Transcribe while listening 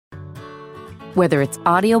Whether it's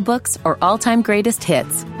audiobooks or all-time greatest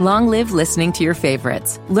hits, long live listening to your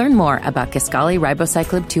favorites. Learn more about Kisqali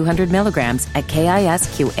Ribociclib 200 milligrams at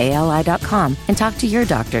KISQALI.com and talk to your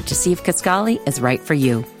doctor to see if Kisqali is right for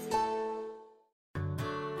you.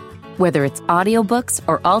 Whether it's audiobooks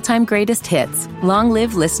or all-time greatest hits, long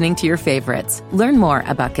live listening to your favorites. Learn more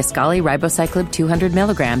about Kisqali Ribociclib 200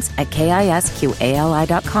 milligrams at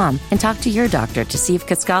KISQALI.com and talk to your doctor to see if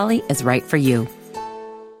Kisqali is right for you.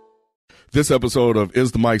 This episode of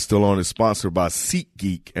Is the Mic Still On is sponsored by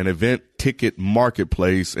SeatGeek, an event ticket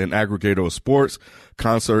marketplace and aggregator of sports,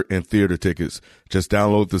 concert, and theater tickets. Just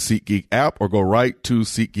download the SeatGeek app or go right to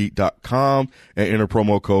SeatGeek.com and enter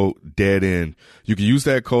promo code DEADEND. You can use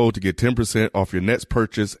that code to get 10% off your next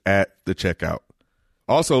purchase at the checkout.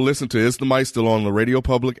 Also, listen to Is the Mic Still On the Radio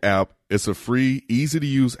Public app. It's a free,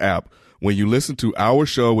 easy-to-use app. When you listen to our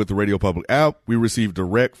show with the Radio Public app, we receive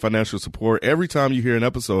direct financial support every time you hear an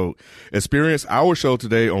episode. Experience our show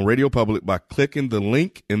today on Radio Public by clicking the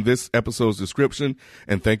link in this episode's description,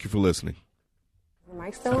 and thank you for listening.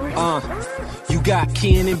 You got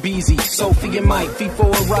Ken and Beezy, Sophie and Mike, feet for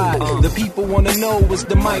a ride. The people want to know, is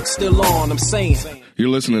the mic still on? I'm saying. You're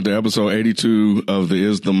listening to episode 82 of the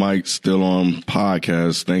Is the Mic Still On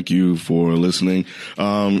podcast. Thank you for listening.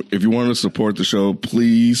 If you want to support the show,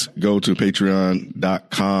 please go to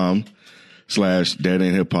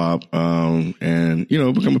patreon.com/deadendhiphop, and,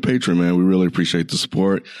 become a patron, man. We really appreciate the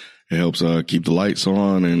support. It helps, keep the lights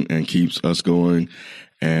on and keeps us going.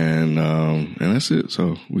 And that's it.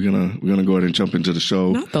 So we're gonna go ahead and jump into the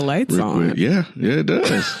show. Not the lights on. Quick. Yeah, it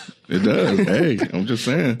does. It does. Hey, I'm just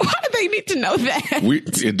saying. Why do they need to know that?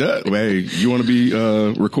 It does. Hey, you want to be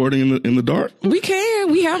recording in the dark? We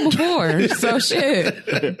can. We have before. So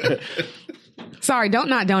shit. Sorry, don't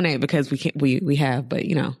not donate because we can't. We have, but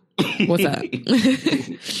what's up?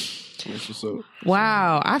 What's up?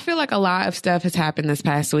 Wow, I feel like a lot of stuff has happened this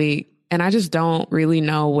past week, and I just don't really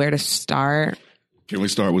know where to start. Can we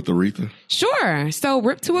start with Aretha? Sure. So,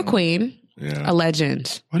 rip to a queen, a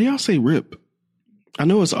legend. Why do y'all say rip? I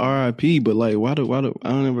know it's R.I.P., but why do I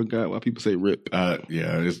don't ever got why people say rip. Yeah,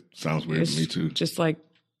 it sounds weird to me too. Just like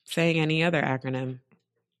saying any other acronym.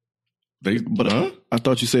 I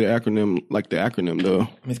thought you said acronym like the acronym though. I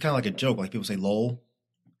mean, it's kind of like a joke. Like people say LOL.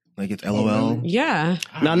 Like it's LOL. Yeah.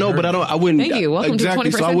 No, I know, but I wouldn't. Thank you. Welcome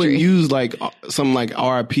exactly, to the 21st so I wouldn't century. use like something like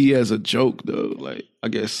RIP as a joke though. Like I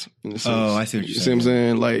guess. In a sense. Oh, I see what you're saying. See what I'm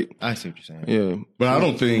saying? Like I see what you're saying. Yeah, but I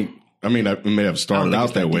don't think. I mean, it may have started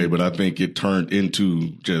out that way, but I think it turned into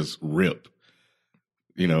just rip.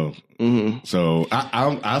 Mm-hmm. So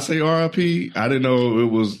I say RIP. I didn't know it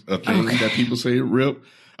was a thing that people say rip.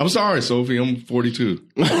 I'm sorry, Sophie. I'm 42.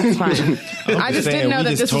 That's fine. I just didn't know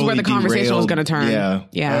that this is where the conversation was going to turn. Yeah.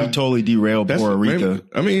 Yeah. We totally derailed poor Aretha.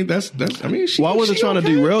 Why wasn't trying to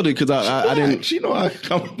derail it? Because I didn't. She know how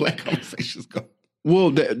black conversations go.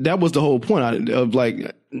 Well, that was the whole point of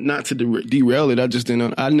like not to derail it. I just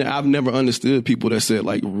didn't. I've never understood people that said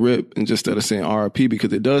like rip and just instead of saying RIP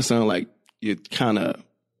because it does sound like you're kind of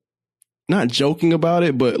not joking about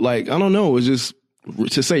it, but like I don't know. It's just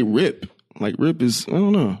to say rip. Like rip is, I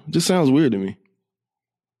don't know. It just sounds weird to me.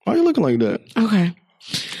 Why are you looking like that? Okay.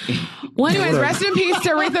 Well, anyways, rest in peace to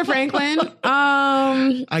Aretha Franklin.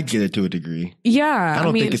 I get it to a degree. Yeah. I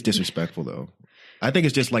don't think it's disrespectful though. I think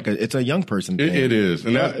it's just like it's a young person thing. It is.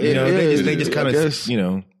 And they just kind of,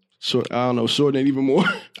 short, I don't know, shorten it even more.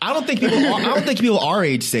 I don't think people our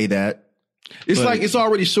age say that. It's like it's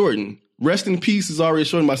already shortened. Rest in peace is already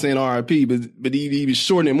shortened by saying RIP, but even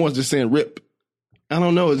shorten it more is just saying rip. I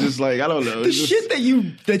don't know. It's just like, I don't know. The shit that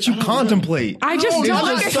you contemplate. I just don't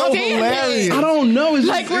understand. So hilarious. I don't know. It's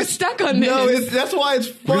like we're stuck on this. No, that's why it's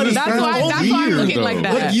funny. That's why I'm looking like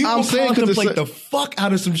that. Like you I'm will saying contemplate the fuck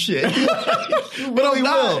out of some shit. But I'm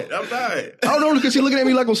not. I don't know because you're looking at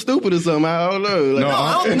me like I'm stupid or something. I don't know. Like, No,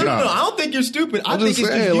 I don't think you're stupid. I think it's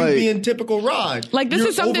just you being typical Rod. Like this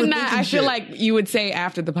is something that I feel like you would say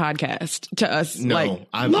after the podcast to us. No,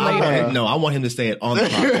 I want him to say it on the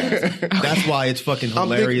podcast. That's why it's fucking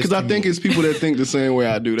hilarious. Because I think it's people that think the same way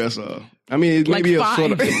I do. That's all. I mean, maybe like a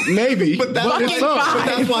sort of maybe, but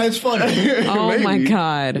that's why it's funny. Oh my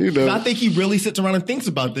God! I think he really sits around and thinks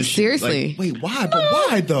about this. Seriously, shit. Like, wait, why? But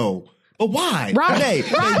why though? But why? Rob, hey,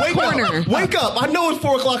 wake up! Wake up! I know it's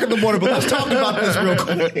 4:00 in the morning, but let's talk about this real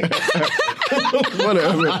quick.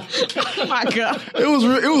 Whatever. Oh my God!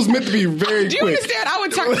 It was meant to be very. Do you understand? I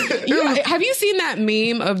would talk. Have you seen that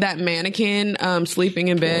meme of that mannequin sleeping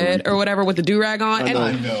in bed or whatever with the do-rag on? I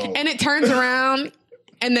know. And it turns around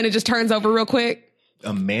and then it just turns over real quick.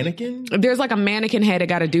 A mannequin? There's like a mannequin head that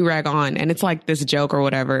got a do-rag on, and it's like this joke or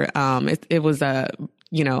whatever. It was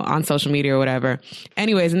on social media or whatever.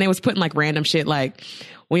 Anyways, and they was putting like random shit like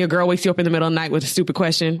when your girl wakes you up in the middle of the night with a stupid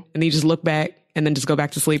question and then you just look back and then just go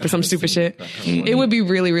back to sleep or some stupid shit. It would be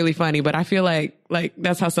really, really funny. But I feel like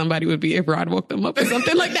that's how somebody would be if Rod woke them up or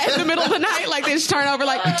something like that in the middle of the night. Like they just turn over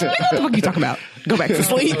like, what the fuck are you talking about? Go back to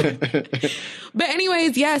sleep. But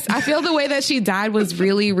anyways, yes, I feel the way that she died was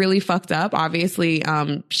really, really fucked up. Obviously,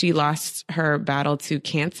 she lost her battle to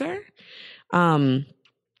cancer.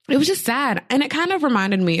 It was just sad. And it kind of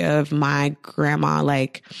reminded me of my grandma,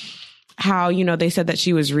 like how, they said that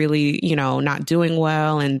she was really, not doing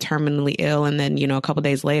well and terminally ill. And then, a couple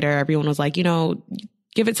days later, everyone was like,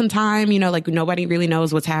 give it some time, like nobody really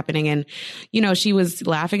knows what's happening. And, she was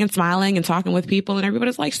laughing and smiling and talking with people and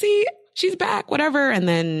everybody's like, see, she's back, whatever. And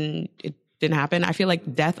then it didn't happen. I feel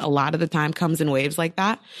like death a lot of the time comes in waves like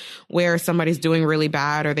that, where somebody's doing really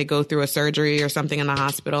bad or they go through a surgery or something in the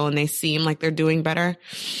hospital and they seem like they're doing better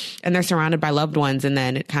and they're surrounded by loved ones. And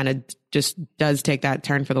then it kind of just does take that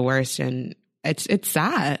turn for the worst. And it's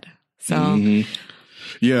sad. So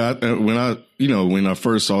yeah, when I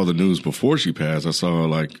first saw the news before she passed, I saw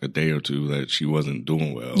like a day or two that she wasn't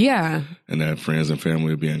doing well. Yeah. And that friends and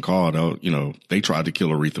family were being called out. They tried to kill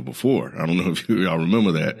Aretha before. I don't know if y'all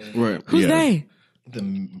remember that. Right. Who's they?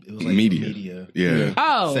 It was like media. Yeah.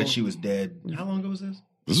 Oh. Said she was dead. How long ago was this?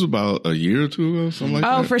 This was about a year or two ago, something like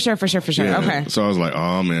that. Oh, for sure. Yeah. Okay. So I was like,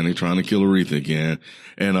 oh man, they're trying to kill Aretha again.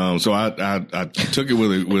 And so I took it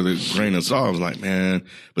with a grain of salt. I was like, man,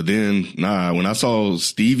 but then when I saw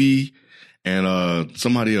Stevie and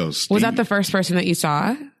somebody else. Was that the first person that you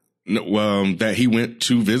saw? No, that he went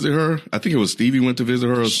to visit her. I think it was Stevie went to visit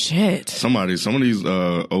her. Shit. Some of these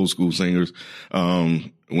old school singers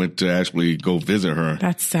went to actually go visit her.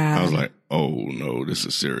 That's sad. I was like, oh no, this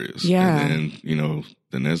is serious. Yeah. And then,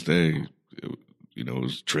 the next day, it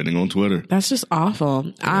was trending on Twitter. That's just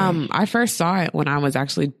awful. Yeah. I first saw it when I was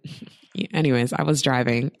actually, anyways, I was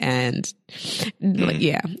driving and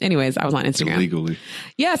anyways, I was on Instagram. Illegally.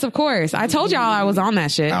 Yes, of course. I told y'all I was on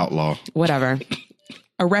that shit. Outlaw. Whatever.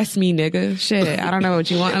 Arrest me, nigga. Shit. I don't know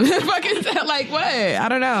what you want. Fucking like what? I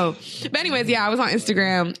don't know. But anyways, yeah, I was on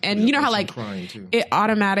Instagram and you know how like it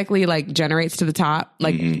automatically like generates to the top,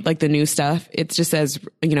 like the new stuff. It just says,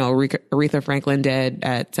 Aretha Franklin dead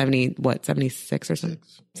at 76 or something.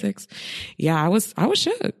 6. Yeah, I was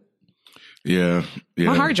shook. Yeah.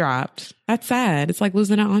 My heart dropped. That's sad. It's like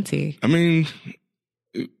losing an auntie. I mean,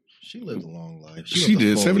 she lived a long life. She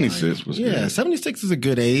did. 76 was good. 76 is a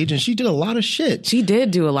good age, and she did a lot of shit. She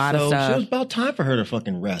did do a lot of stuff. So it was about time for her to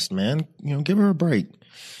fucking rest, man. Give her a break.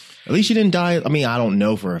 At least she didn't die. I mean, I don't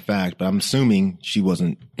know for a fact, but I'm assuming she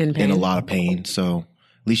wasn't in a lot of pain. So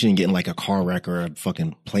at least she didn't get in like a car wreck or a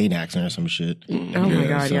fucking plane accident or some shit. Oh my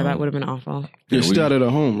God. Yeah, that would have been awful. Yeah, she died at her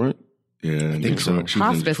home, right? Yeah, I think so.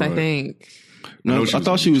 Hospice, I think. No, I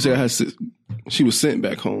thought she was she was sent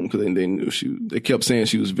back home because they knew they kept saying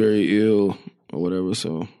she was very ill or whatever.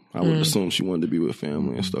 So I would assume she wanted to be with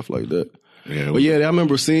family and stuff like that. Yeah, but yeah, I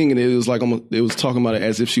remember seeing it. It was like it was talking about it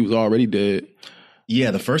as if she was already dead.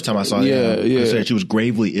 Yeah, the first time I saw it, it said she was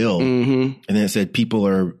gravely ill, and then it said people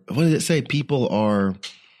are. What did it say? People are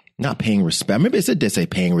not paying respect. Maybe it did say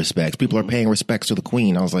paying respects. People are paying respects to the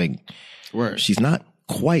queen. I was like, right, she's not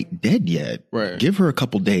quite dead yet. Right. Give her a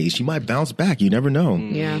couple days. She might bounce back. You never know.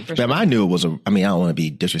 Yeah. But sure. I knew it was I don't want to be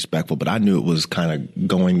disrespectful, but I knew it was kind of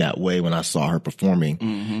going that way when I saw her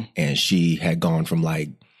performing. And she had gone from like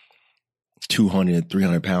 200,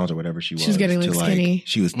 300 pounds or whatever she was. She was getting like skinny.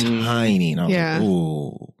 She was tiny. And I was like,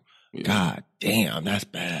 oh, God damn, that's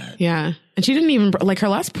bad. Yeah. And she didn't even, her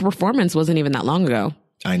last performance wasn't even that long ago.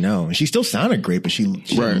 I know. And she still sounded great, but she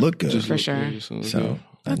didn't look good. For sure. So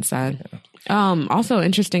that's sad. Yeah. Also,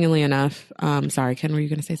 interestingly enough, sorry, Ken, were you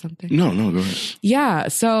going to say something? No, go ahead. Yeah.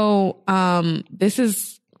 So, this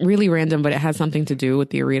is really random, but it has something to do with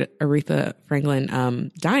the Aretha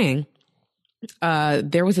Franklin, dying.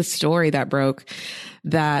 There was a story that broke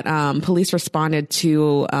that, police responded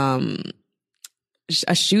to,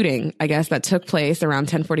 a shooting, I guess, that took place around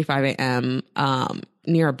 10:45 a.m.,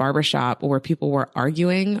 near a barbershop where people were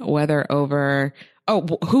arguing whether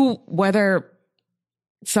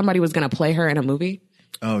somebody was going to play her in a movie.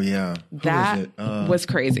 Oh, yeah. That was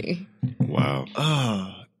crazy. Wow.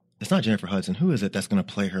 It's not Jennifer Hudson. Who is it that's going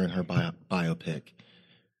to play her in her biopic?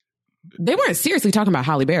 They weren't seriously talking about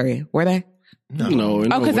Halle Berry, were they? No.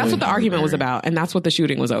 Because that's what the argument was about, and that's what the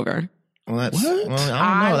shooting was over. Well, I don't know.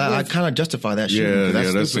 I kind of justify that shooting.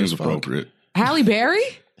 Yeah, that seems appropriate. Halle Berry?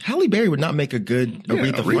 Halle Berry would not make a good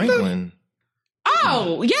Aretha Franklin.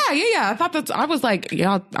 Oh, yeah. I thought I was like,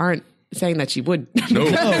 y'all aren't saying that she would. No,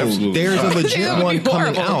 absolutely. There's a legit one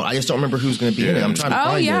coming horrible. out. I just don't remember who's going to be in it. I'm trying to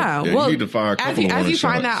find it. Yeah, Well, you need to fire a couple as you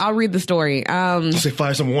find that, I'll read the story. Say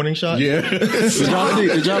fire some warning shots? Yeah.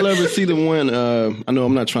 Did y'all ever see the one? I know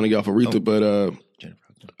I'm not trying to get off Aretha, but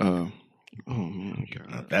oh man,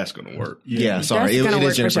 God. That's gonna work. Yeah, sorry. That's gonna It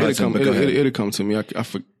work is Jennifer for Hudson, but go ahead. It'll come to me. I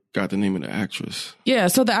forgot the name of the actress. Yeah,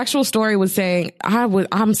 so the actual story was saying,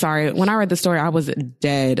 I'm sorry, when I read the story, I was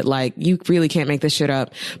dead. Like, you really can't make this shit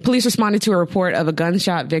up. Police responded to a report of a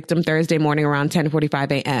gunshot victim Thursday morning around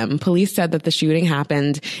 10:45 a.m. Police said that the shooting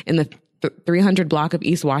happened in the 300 block of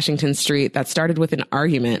East Washington Street that started with an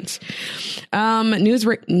argument.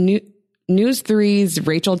 News 3's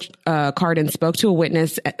Rachel Carden spoke to a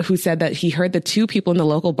witness who said that he heard the two people in the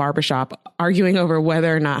local barbershop arguing over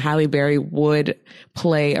whether or not Halle Berry would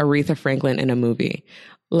play Aretha Franklin in a movie.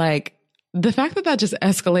 Like, the fact that just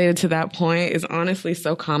escalated to that point is honestly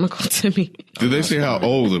so comical to me. Did they say how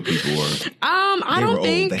old the people were? I don't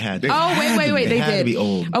think. They had. Wait. They had did. to be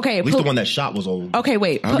old. Okay, at least the one that shot was old. Okay,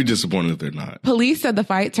 wait. I'd be disappointed if they're not. Police said the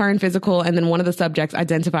fight turned physical, and then one of the subjects,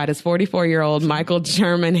 identified as 44-year-old Michael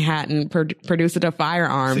Sherman Hatton, produced a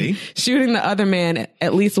firearm, shooting the other man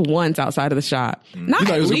at least once outside of the shot. Not You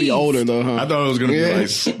thought it was gonna be older though, huh? I thought it was gonna be like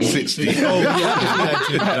 60.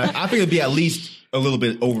 I think it'd be at least a little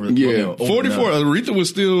bit over. Yeah. 44. Aretha was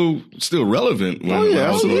still relevant. When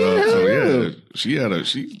yeah, absolutely. So yeah, she had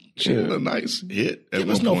a nice hit. There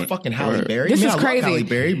was no fucking Halle Berry. This is I love crazy. Halle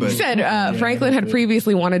Berry, but She said Franklin had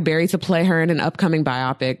previously wanted Berry to play her in an upcoming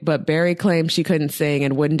biopic, but Berry claimed she couldn't sing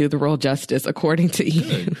and wouldn't do the role justice, according to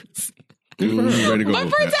E! News. Ready to go. But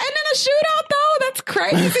for it to end in a shootout, though, that's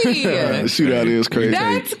crazy. The shootout is crazy.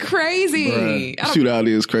 That's crazy. Shootout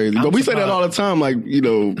is crazy. But we say that all the time, like,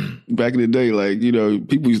 back in the day, like,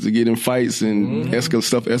 people used to get in fights and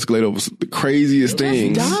stuff escalate over the craziest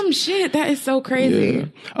things. Dumb shit. That is so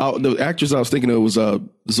crazy. Yeah. The actress I was thinking of was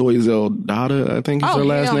Zoe Saldana, I think is her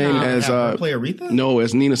last name. No. As play Aretha? No,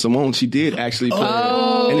 as Nina Simone. She did actually play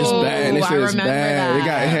her. And it's bad. And they said it's bad.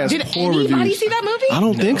 That. It has Did poor anybody reviews. see that movie? I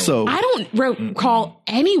don't think so. I don't recall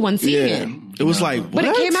anyone seeing it. It was like, what? But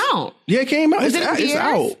it came out. Yeah, it came out. Was it in It's theaters?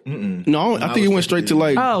 out. No, I think it went straight to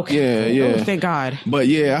like. Oh, okay. Yeah. Oh, thank God. But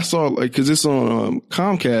yeah, I saw because it's on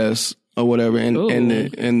Comcast or whatever, and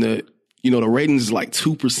the the ratings is like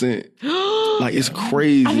 2%. Like, it's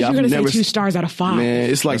crazy. I thought you were I've going to say never 2 stars out of 5.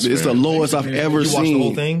 Man, it's like it's the lowest I've ever You watched seen. the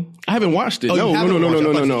whole thing? I haven't watched it. Oh, you haven't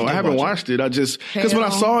watched it? No. I haven't watched it. I just because when I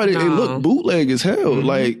saw it, it looked bootleg as hell.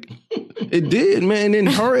 Like it did, man. And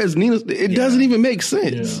her as Nina, it doesn't even make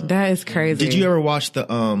sense. That is crazy. Did you ever watch the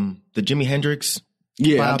Jimi Hendrix?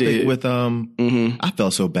 Yeah, I biopic did. with I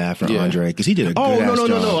felt so bad for Andre because he did a good ass job.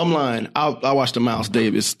 No, I'm lying. I watched the Miles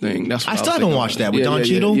Davis thing. That's what I still haven't thinking watched about. that with Don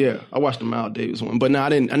Cheadle. Yeah, I watched the Miles Davis one, but no, I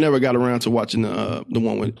didn't. I never got around to watching the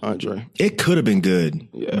one with Andre. It could have been good,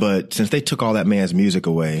 but since they took all that man's music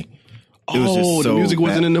away, it was just so the music bad.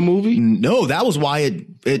 wasn't in the movie. No, that was why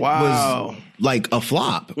it Wow. was like a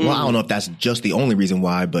flop. Well, I don't know if that's just the only reason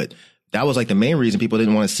why, but that was like the main reason people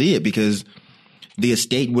didn't want to see it because the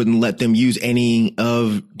estate wouldn't let them use any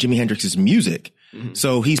of Jimi Hendrix's music.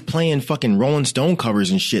 So he's playing fucking Rolling Stone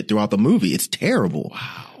covers and shit throughout the movie. It's terrible.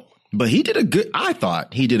 Wow. But I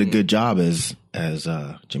thought he did a good job as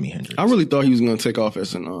Jimi Hendrix. I really thought he was going to take off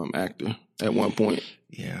as an actor at one point.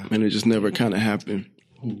 Yeah. And it just never kind of happened.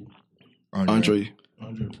 Andre.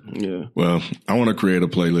 Yeah. Well, I want to create a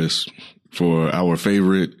playlist for our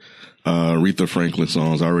favorite Aretha Franklin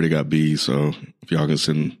songs. I already got B's, so if y'all can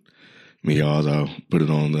send me y'all's, I'll put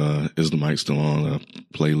it on the Is the Mic Still On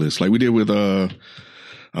playlist, like we did with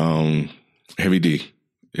Heavy D.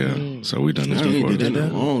 Yeah, so we done this before. We did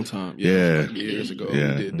that a long time. Yeah. Like years ago.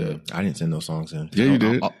 Yeah. We did that. I didn't send those songs in. Yeah, you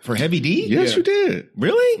did. For Heavy D? Yes, you did.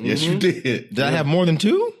 Really? Yes, you did. Did I have more than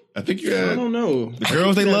 2? I think you I had. don't know. The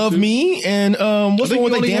Girls They Love Me and what's the think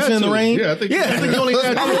one you where they only dancing had in the 2. rain? Yeah, I think you only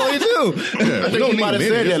had only 2. Yeah, I think you might have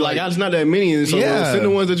said that. Like, it's not that many. And so send the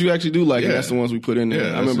ones that you actually do like, and that's the ones we put in there.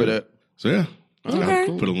 Yeah, I remember that. So yeah. Okay.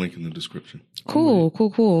 I'll put a link in the description. Cool.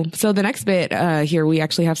 So the next bit here, we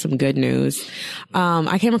actually have some good news.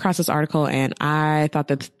 I came across this article and I thought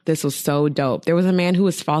that this was so dope. There was a man who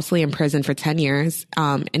was falsely imprisoned for 10 years,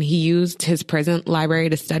 and he used his prison library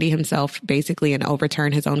to study himself basically and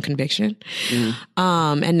overturn his own conviction.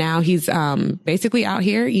 And now he's basically out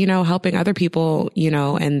here, helping other people,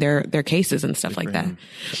 and their cases and stuff like that.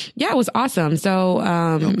 Yeah, it was awesome. So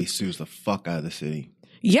Hope he sues the fuck out of the city.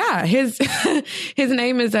 Yeah, his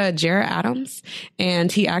name is Jarrett Adams,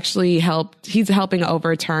 and he's helping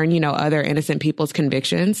overturn, other innocent people's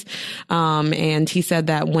convictions. And he said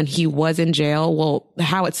that when he was in jail, well,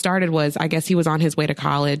 how it started was, I guess he was on his way to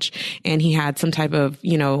college and he had some type of,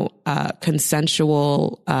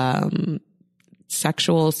 consensual,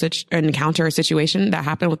 sexual encounter or situation that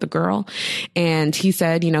happened with the girl. And he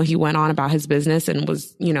said, he went on about his business and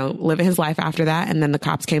was, living his life after that. And then the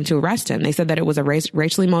cops came to arrest him. They said that it was a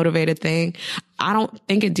racially motivated thing. I don't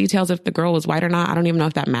think it details if the girl was white or not. I don't even know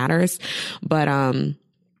if that matters. But,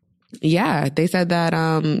 yeah, they said that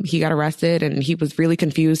he got arrested and he was really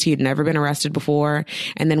confused. He had never been arrested before.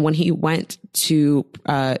 And then when he went to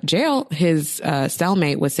jail, his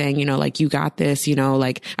cellmate was saying, you got this,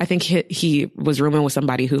 I think he was rooming with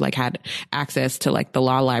somebody who had access to the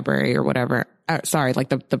law library or whatever.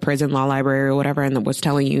 The prison law library or whatever, and was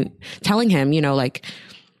telling him,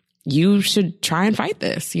 you should try and fight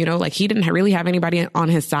this. He didn't really have anybody on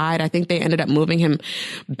his side. I think they ended up moving him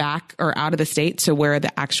back or out of the state to where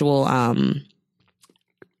the actual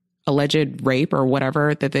alleged rape or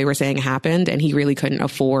whatever that they were saying happened. And he really couldn't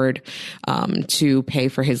afford to pay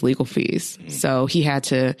for his legal fees. So he had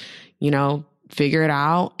to, figure it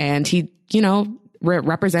out. And he,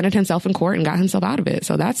 represented himself in court and got himself out of it.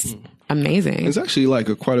 So that's amazing. There's actually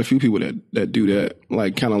quite a few people that do that,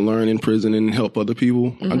 kind of learn in prison and help other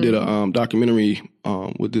people. I did a documentary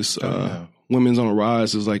with this Women's on the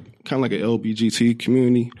Rise. It's kind of like an LBGT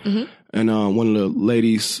community, and one of the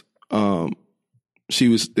ladies, she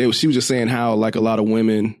was just saying how a lot of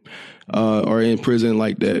women are in prison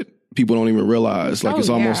that people don't even realize. It's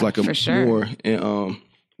almost like a war. And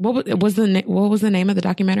what was the name of the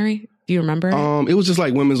documentary? Do you remember? It was just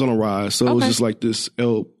Women's on the Rise. So it was just this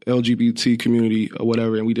LGBT community or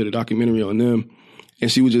whatever. And we did a documentary on them.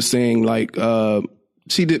 And she was just saying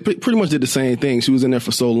she pretty much did the same thing. She was in there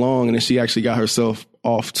for so long, and then she actually got herself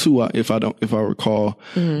off too, if I recall,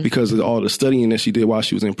 because of all the studying that she did while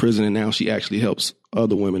she was in prison. And now she actually helps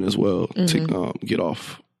other women as well to get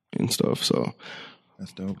off and stuff. So.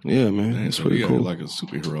 That's dope. Yeah, man. It's pretty cool. Like a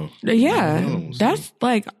superhero. Yeah. That's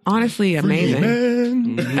honestly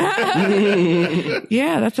amazing.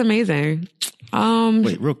 Yeah, that's amazing.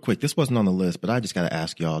 Wait, real quick. This wasn't on the list, but I just got to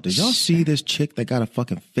ask y'all. Did y'all see this chick that got a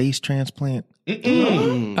fucking face transplant?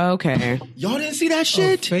 Okay. Y'all didn't see that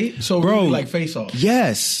shit? So bro, really Face Off?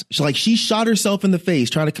 Yes. She shot herself in the face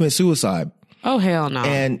trying to commit suicide. Oh, hell no.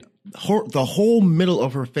 And the whole middle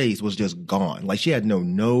of her face was just gone. She had no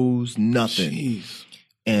nose, nothing. Jeez.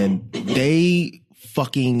 And they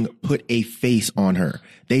fucking put a face on her.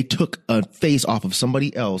 They took a face off of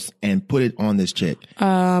somebody else and put it on this chick.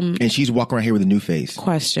 And she's walking around here with a new face.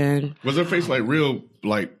 Question. Was her face real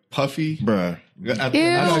puffy? Bruh. Ew,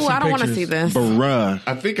 I don't want to see this. Bruh.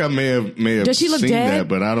 I think I may have Does she look seen dead? that,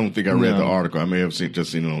 but I don't think I read the article. I may have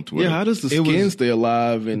just seen it on Twitter. Yeah, how does the skin stay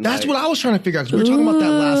alive? And that's what I was trying to figure out, because we were talking about that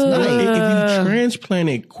last night. If you transplant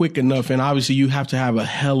it quick enough, and obviously you have to have a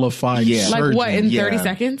hellified surgeon. What, in 30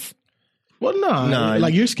 seconds? Well, no.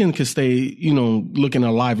 Your skin could stay, looking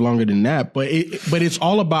alive longer than that. But it's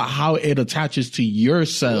all about how it attaches to your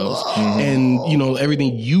cells and,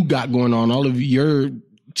 everything you got going on, all of your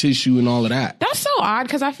tissue and all of that. That's so odd,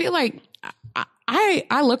 because I feel like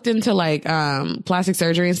I looked into plastic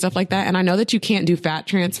surgery and stuff like that, and I know that you can't do fat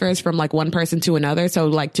transfers from one person to another. So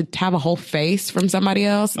to have a whole face from somebody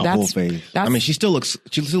else, whole face. I mean, she still looks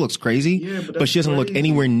crazy, but she doesn't look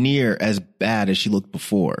anywhere near as bad as she looked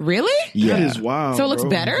before. Really? Yeah, that is wild. So it looks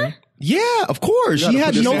better. Yeah, of course. She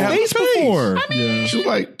had no face before. I mean, she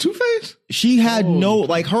was Two-Face. She had no,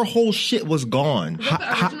 her whole shit was gone.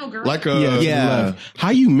 The original girl? Yeah. How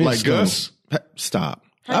you missed Gus? Stop.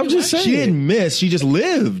 I'm just saying. She didn't miss. She just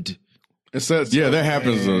lived. That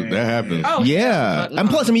happens. That happens. Oh, yeah. And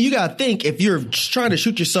plus, I mean, you got to think, if you're just trying to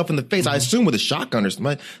shoot yourself in the face, I assume with a shotgun or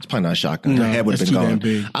something. It's probably not a shotgun. Her head would have been gone.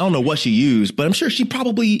 Big. I don't know what she used, but I'm sure she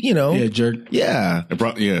probably, Yeah, jerk. Yeah.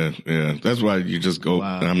 Yeah. That's why you just go.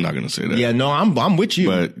 Wow. I'm not going to say that. Yeah, no, I'm with you.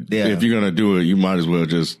 But if you're going to do it, you might as well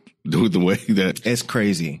just do it the way that. It's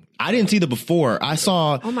crazy. I didn't see the before. I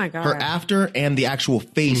saw her after and the actual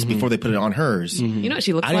face before they put it on hers. You know what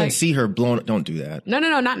she looks like? I didn't see her blown. Don't do that. No,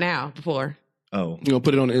 not now. Before. Oh. You gonna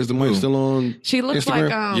put it on Is the Mic Still On? She looks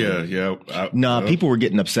Instagram? like Nah, people were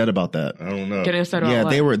getting upset about that. I don't know. Getting upset about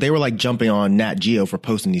what? they were jumping on Nat Geo for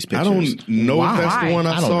posting these pictures. I don't know if that's the one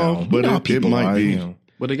I saw, know. but it might be.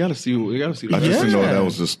 But they gotta see. They gotta see. I just didn't know that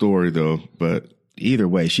was the story though. But either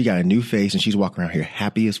way, she got a new face and she's walking around here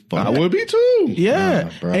happy as fuck. I would be too.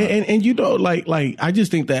 Yeah, and I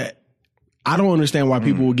just think that I don't understand why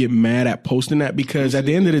people will get mad at posting that, because at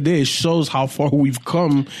the end of the day, it shows how far we've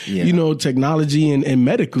come, technology and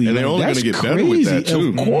medically. And they're only going to get better with that too.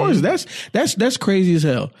 Of course, that's crazy as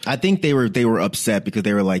hell. I think they were upset because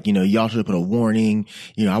they were like, y'all should have put a warning.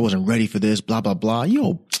 I wasn't ready for this. Blah blah blah. You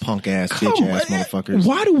old punk ass bitch ass motherfuckers.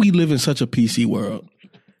 Why do we live in such a PC world?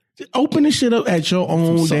 Open this shit up at your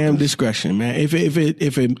own damn discretion, man. If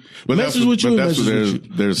it messes with you, that's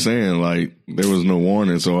what they're saying. Like, there was no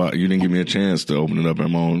warning, so you didn't give me a chance to open it up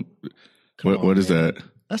at my own. What is that?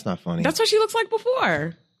 That's not funny. That's what she looks like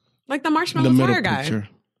before, like the Marshmallow Fire guy. Picture.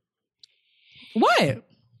 What?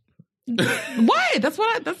 What? That's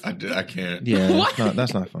what I can't. Yeah,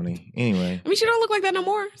 that's not funny. Anyway, I mean, she don't look like that no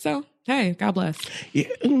more. So hey, God bless. Yeah,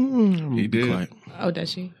 he did. Oh,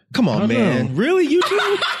 does she? Come on, man. Really? You too?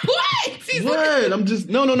 What? He's Right. I'm just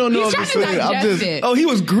no. He's trying to digest it. Oh, he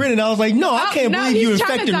was grinning. I was like, no, I can't believe you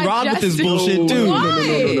infected Rob with this bullshit too.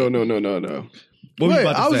 No. What were you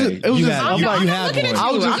about to say? You had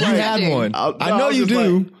one. I know you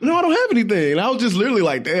do. No, I don't have anything. I was just literally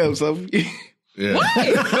like, damn, Sophie. Yeah. What?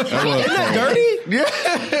 Isn't that dirty?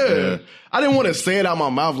 Yeah. I didn't want to say it out my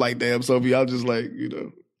mouth like, damn, Sophie. I was just like,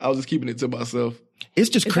 I was just keeping it to myself. It's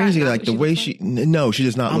just crazy, like the way she. No, she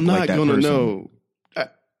does not look like that person. I'm not gonna know.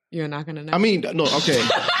 You're not gonna know. I mean, no. Okay.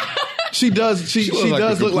 She does. She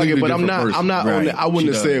does look like it, but I'm not. Person. I'm not on it. I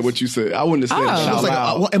wouldn't have said what you said. I wouldn't have said it out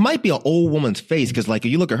loud. Well, it might be an old woman's face because, like,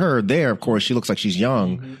 if you look at her there, of course, she looks like she's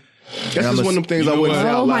young. Mm-hmm. That's just one of them things I wouldn't say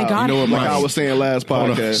out loud. Oh my God! You know what, like I was saying last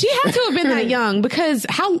podcast. She had to have been that young, because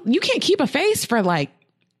how you can't keep a face for like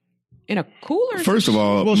in a cooler. First of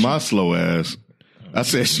all, my slow ass. I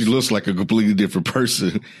said she looks like a completely different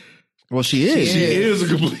person. Well, she is. She is a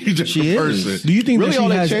completely different person. Do you think really that she all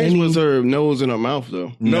that has changed any? Was her nose and her mouth,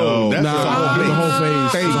 though? No, that's the whole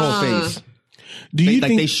face. The whole face. Do you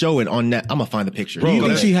think they show it on that? I'm gonna find the picture. Do you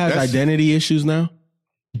think she has identity issues now?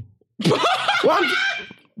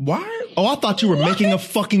 Why? Oh, I thought you were making a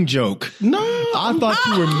fucking joke. No, I thought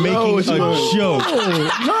you were making a joke.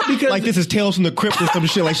 Not because like this is Tales from the Crypt or some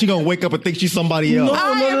shit. Like she gonna wake up and think she's somebody else.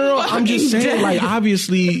 No. I'm just saying, like,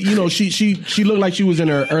 obviously, she looked like she was in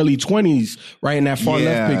her early 20s, right, in that far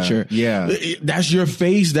left picture. Yeah, that's your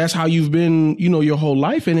face. That's how you've been, your whole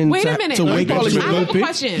life. And then wait a minute, to wake up to I have a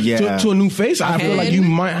question. To a new face, I feel like you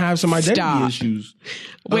might have some identity issues.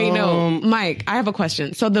 Wait, no, Mike, I have a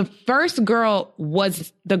question. So the first girl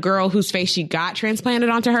was the girl whose face she got transplanted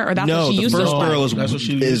onto her, or that's what she used to look like? No, the first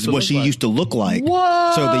girl is what she used to look like.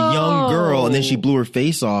 Whoa. So the young girl, and then she blew her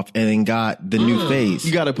face off and then got the new face.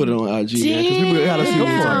 You got to put it on IG, man, because people got to see what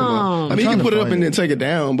you're talking about. I mean, you can put it up and then take it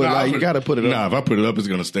down, but you got to put it up. Nah, if I put it up, it's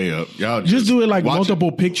going to stay up. Y'all just do it like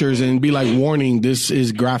multiple pictures and be like, warning, this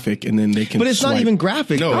is graphic, and then they can But it's not even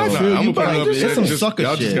graphic. No, I'm going to put it up. It's some sucker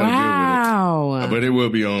shit. Wow. But it will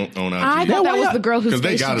be on IG. I thought that was the girl whose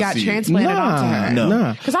face she got transplanted onto her.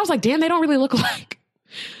 No. Because I was like, damn, they don't really look alike.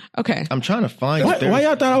 Okay. I'm trying to find it. Why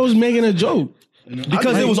y'all thought I was making a joke?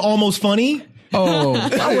 Because it was almost funny. Oh,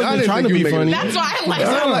 I wasn't trying to be funny. That's why I like. It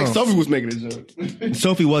sounded like Sophie was making a joke.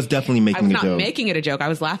 Sophie was definitely making a joke. I was not making it a joke. I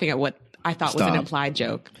was laughing at what I thought was an implied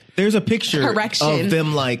joke. There's a picture of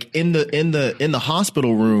them like in the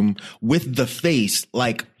hospital room with the face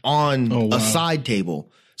like on a side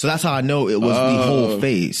table. So that's how I know it was the whole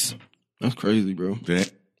face. That's crazy, bro.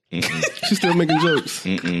 She's still making jokes.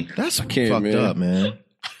 That's fucked up, man.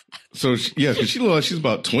 So because she looks like she's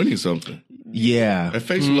about 20 something. Yeah, her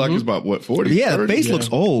face looks like it's about 40. Yeah, the face looks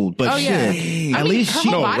old, but shit. At least her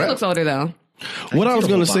whole body looks older though. What I was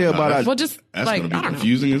going to say about that's going to be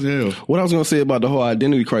confusing as hell. What I was going to say about the whole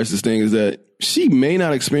identity crisis thing is that she may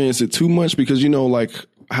not experience it too much because like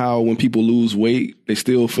how when people lose weight, they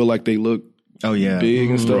still feel like they look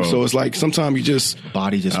big and stuff. So it's like sometimes you just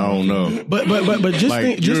body just I don't know. But just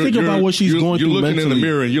like, think about what she's going through. You're looking mentally. in the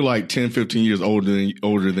mirror and you're like 10, 15 years older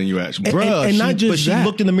than you actually. And not just she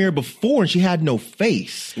looked in the mirror before and she had no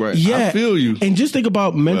face. Right. Yeah, I feel you. And just think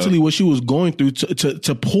about mentally what she was going through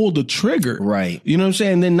to pull the trigger. Right. You know what I'm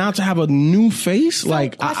saying? And then not to have a new face. So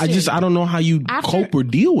like I don't know how you cope or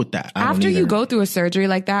deal with that. After you go through a surgery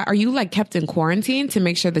like that, are you like kept in quarantine to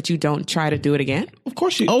make sure that you don't try to do it again? Of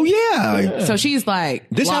course you. Oh yeah. So she's like,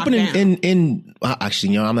 this happened in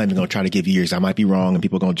actually, I'm not even going to try to give years. I might be wrong and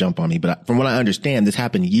people are going to jump on me. But from what I understand, this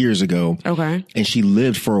happened years ago. Okay. And she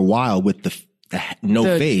lived for a while with the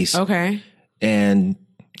face. Okay. And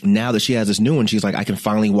now that she has this new one, she's like, I can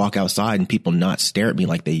finally walk outside and people not stare at me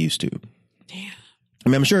like they used to. Damn. I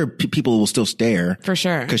mean, I'm sure people will still stare. For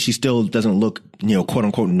sure. Because she still doesn't look, quote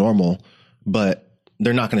unquote normal. But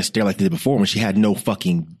they're not going to stare like they did before when she had no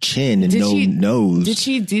fucking chin and nose. Did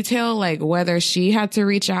she detail like whether she had to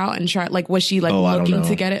reach out and try, like, was she like looking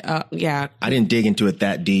to get it? Yeah. I didn't dig into it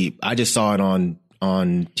that deep. I just saw it on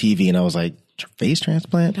TV and I was like, face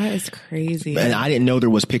transplant? That is crazy. And I didn't know there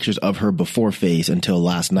was pictures of her before face until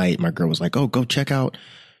last night. My girl was like, oh, go check out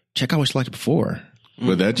what she liked before.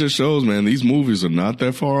 But that just shows, man, these movies are not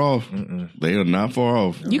that far off. They are not far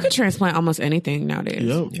off. You could transplant almost anything nowadays.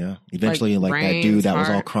 Yep. Yeah. Eventually, like that dude that was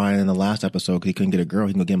all crying in the last episode because he couldn't get a girl,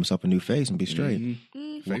 he can go get himself a new face and be straight.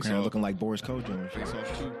 Walking around looking like Boris Kodjoe. Face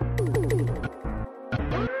off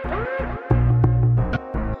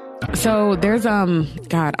too. So there's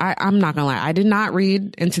God, I'm not gonna lie, I did not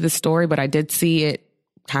read into the story, but I did see it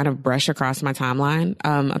kind of brush across my timeline.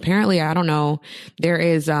 Apparently, I don't know, there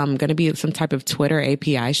is going to be some type of Twitter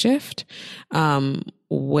API shift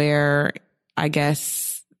where I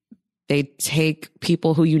guess they take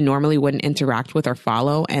people who you normally wouldn't interact with or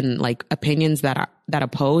follow and like opinions that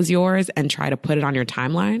oppose yours and try to put it on your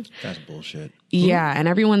timeline. That's bullshit. Yeah, and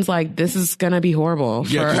everyone's like, this is going to be horrible.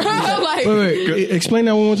 Wait, explain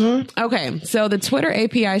that one more time. Okay, so the Twitter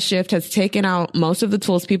API shift has taken out most of the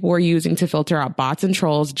tools people were using to filter out bots and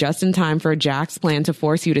trolls just in time for Jack's plan to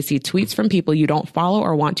force you to see tweets from people you don't follow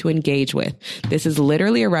or want to engage with. This is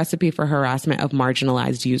literally a recipe for harassment of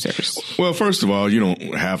marginalized users. Well, first of all, you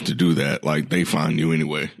don't have to do that. Like, they find you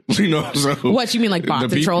anyway. You know, so what you mean, like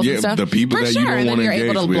bots and trolls and stuff? The people for that sure. you don't want to engage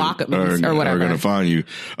able to with block them or whatever are going to find you.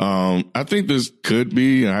 I think this could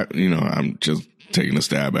be, I'm just taking a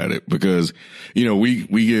stab at it because, you know,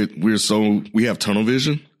 we have tunnel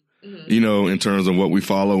vision, you know, in terms of what we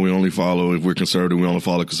follow. We only follow, if we're conservative, we only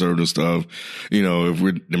follow conservative stuff. You know, if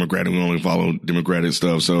we're Democratic, we only follow Democratic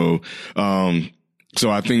stuff. So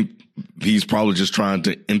I think he's probably just trying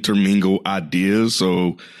to intermingle ideas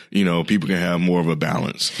so, you know, people can have more of a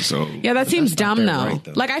balance. So yeah, that seems dumb though.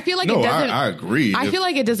 Right, like, I feel like it doesn't. I agree. I feel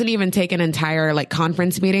like it doesn't even take an entire like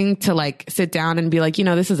conference meeting to like sit down and be like, you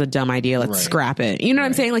know, this is a dumb idea. Let's scrap it. You know what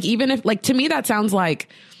I'm saying? Like, even if, like, to me, that sounds like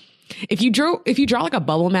if you draw like a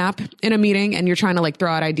bubble map in a meeting and you're trying to like throw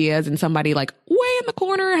out ideas and somebody like way in the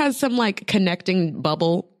corner has some like connecting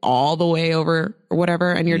bubble all the way over or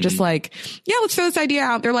whatever. And you're just like, yeah, let's throw this idea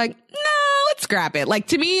out. They're like, no, let's scrap it. Like,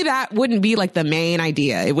 to me, that wouldn't be like the main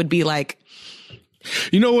idea. It would be like,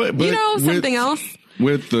 you know what? But you know, something else.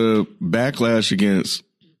 With the backlash against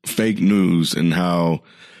fake news and how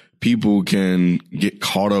people can get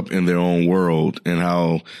caught up in their own world and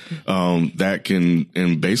how that can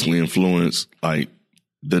basically influence like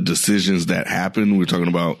the decisions that happen. We're talking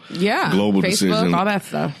about global Facebook, decisions, all that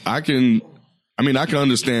stuff. I can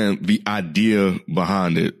understand the idea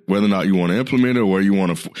behind it, whether or not you want to implement it or where you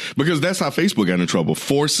want to, because that's how Facebook got in trouble,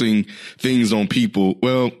 forcing things on people.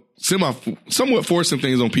 Well, somewhat forcing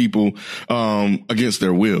things on people against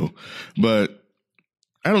their will, but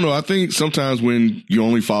I don't know. I think sometimes when you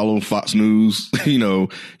only follow Fox News, you know,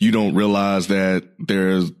 you don't realize that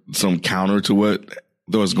there's some counter to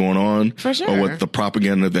what's going on. For sure. Or what the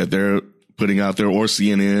propaganda that they're putting out there, or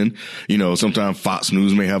CNN. You know, sometimes Fox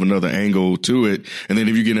News may have another angle to it. And then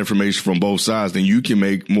if you get information from both sides, then you can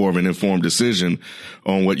make more of an informed decision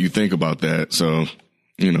on what you think about that. So,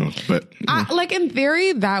 you know, but like in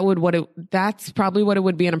theory, that's probably what it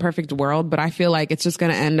would be in a perfect world. But I feel like it's just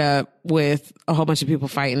going to end up with a whole bunch of people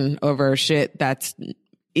fighting over shit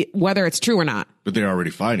whether it's true or not. But they're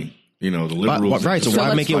already fighting. You know, the liberals. Right. So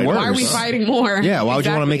why make it worse? Why are we fighting more? Yeah. Why would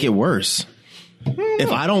you want to make it worse? If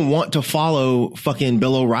I don't want to follow fucking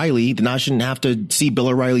Bill O'Reilly, then I shouldn't have to see Bill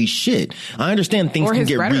O'Reilly's shit. I understand things can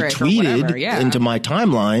get retweeted into my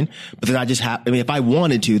timeline, but then I just if I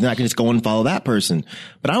wanted to, then I can just go and follow that person.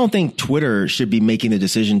 But I don't think Twitter should be making the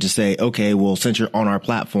decision to say, okay, well, since you're on our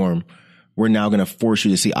platform, we're now going to force you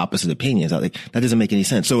to see opposite opinions. That doesn't make any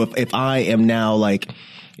sense. So if I am now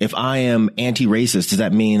if I am anti-racist, does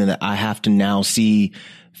that mean that I have to now see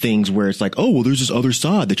things where it's like, oh, well, there's this other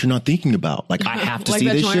side that you're not thinking about? Like, I have to see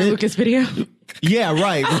this shit. Like that Joyner Lucas video? Yeah,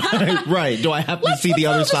 right. Do I have to see the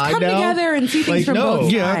other side come now? Together and see things from both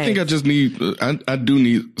sides. Yeah, I think I just I do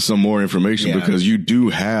need some more information because you do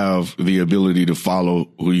have the ability to follow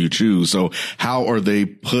who you choose. So how are they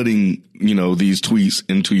putting, you know, these tweets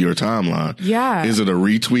into your timeline? Yeah. Is it a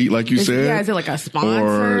retweet like you said? Yeah, is it like a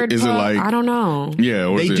sponsored? Or is it like, I don't know. Yeah.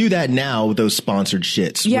 Or they do that now with those sponsored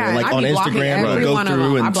shits. Yeah. Where, like on Instagram, you go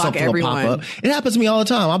through and something will pop up. It happens to me all the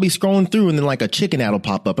time. I'll be scrolling through and then like a chicken ad will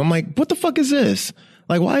pop up. I'm like, what the fuck is this?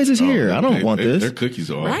 Like, why is this here? I don't want this. Their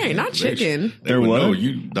cookies are right, not chicken. They're what?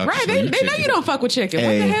 Right, they know you don't fuck with chicken.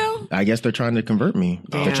 Hey, what the hell? I guess they're trying to convert me.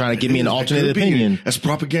 Damn. They're trying to give me an alternate opinion. That's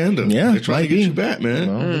propaganda. Yeah, they're trying to get you back, man.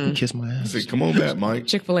 Well, they can kiss my ass. Say, come on back, Mike.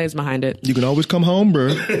 Chick-fil-A is behind it. You can always come home, bro.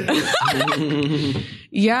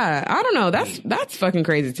 Yeah, I don't know. That's fucking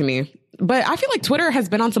crazy to me. But I feel like Twitter has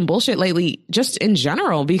been on some bullshit lately, just in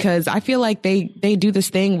general, because I feel like they do this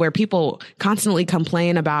thing where people constantly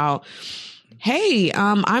complain about, hey,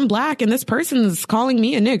 I'm black and this person's calling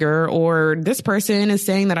me a nigger, or this person is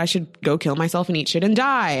saying that I should go kill myself and eat shit and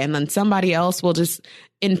die. And then somebody else will just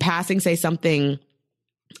in passing say something,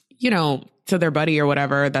 to their buddy or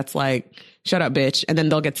whatever that's like, shut up, bitch. And then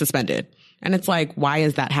they'll get suspended. And it's like, why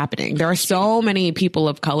is that happening? There are so many people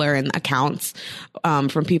of color and accounts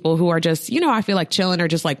from people who are just, I feel like chilling, or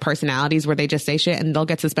just like personalities where they just say shit and they'll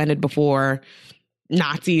get suspended before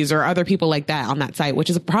Nazis or other people like that on that site, which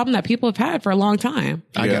is a problem that people have had for a long time.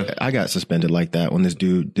 I got suspended like that when this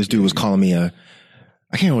dude was calling me I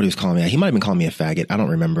can't remember what he was calling me. He might have been calling me a faggot. I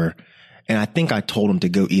don't remember. And I think I told him to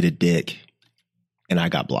go eat a dick, and I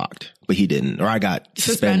got blocked, but he didn't, or I got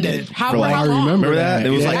suspended. How long? I remember that. It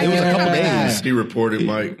was like, it was a couple days. He reported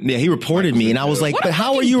Mike. Yeah, he reported me, and I was like, but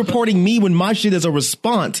how are you reporting me when my shit is a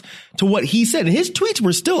response to what he said? And his tweets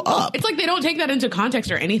were still up. It's like they don't take that into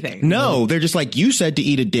context or anything. No, they're just like, you said to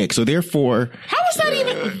eat a dick, so therefore. How is that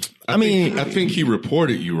even? I think he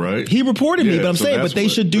reported you, right? He reported me, but I'm saying, but they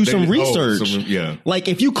should do some research. Like,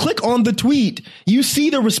 if you click on the tweet, you see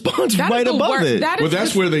the response right above it.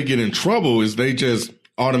 That's where they get in trouble, is they just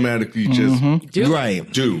automatically just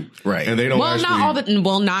do. And they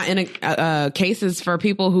don't not in cases for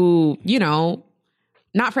people who,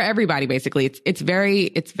 not for everybody, basically. It's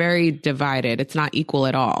very divided. It's not equal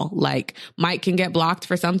at all. Like, Mike can get blocked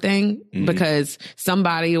for something because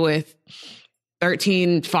somebody with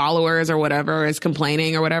 13 followers or whatever is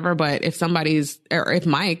complaining or whatever. But if if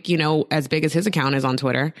Mike, as big as his account is on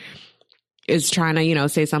Twitter, is trying to,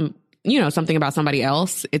 say something about somebody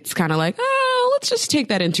else, it's kind of like, let's just take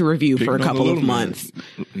that into review for a couple of months.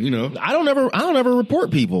 I don't ever report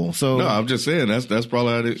people. So no, I'm just saying that's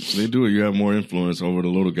probably how they do it. You have more influence over the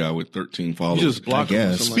little guy with 13 followers. You just block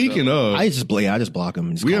him. Speaking of, I just block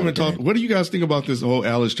him. We haven't talked. What do you guys think about this whole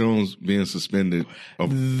Alex Jones being suspended?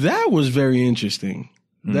 That was very interesting.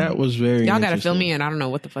 That was very Y'all got to fill me in. I don't know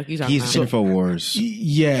what the fuck you talking about. He's InfoWars.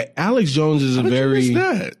 Yeah, Alex Jones is a very...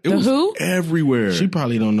 It was who? everywhere. She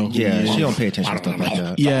probably don't know who he is. She don't pay attention to stuff like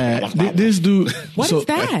that. Yeah, this dude... What is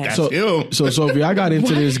that? So, Sophie, I got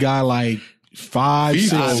into this guy like 5,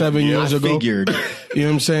 6, 7 years ago. Figured. You know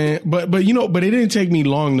what I'm saying? But it didn't take me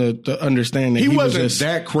long to understand that he wasn't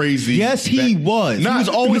that crazy. Yes, he was. He was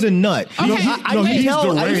always a nut. Okay, he was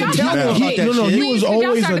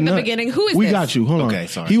always a nut. Who is this? We got you. Hold on. Okay,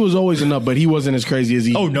 sorry. He was always a nut, but he wasn't as crazy as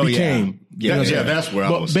he became. Yeah, that's where I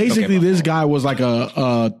was. Basically, this guy was like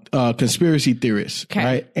a conspiracy theorist,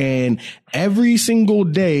 right? And every single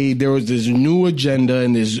day there was this new agenda,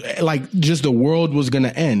 and this just the world was going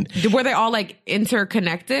to end. Were they all like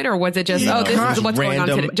interconnected, or was it just this is what's going on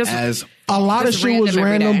today? Just a lot of shit was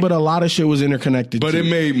random, but a lot of shit was interconnected. But it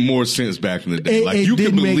made more sense back in the day. You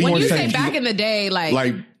could believe when you say back in the day,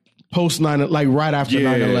 like post 9, like right after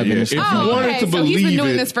 9/11. Yeah. If you wanted to believe he's been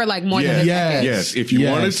doing this for like more than a decade. Yes, if you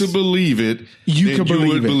wanted to believe it, you would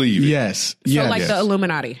believe it. Yes. So like the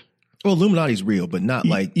Illuminati. Well, Illuminati's real, but not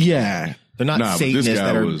like they're not Satanists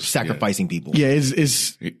that are sacrificing people. Yeah,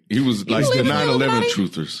 he was like the 9/11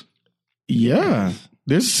 truthers. Yeah.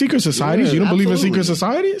 There's secret societies. You don't believe in secret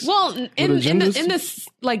societies? Well, in this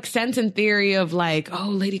like sense and theory of like, oh,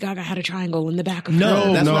 Lady Gaga had a triangle in the back of her.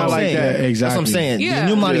 No, that's what I'm saying. That. Exactly. That's what I'm saying. Yeah.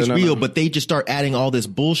 The Illuminati's real, but they just start adding all this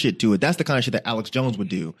bullshit to it. That's the kind of shit that Alex Jones would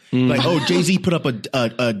do. Like, Jay-Z put up what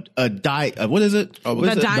is it?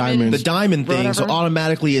 The diamond thing. Whatever. So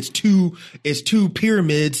automatically it's two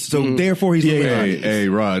pyramids. So therefore he's Hey,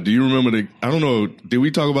 Rod, do you remember I don't know, did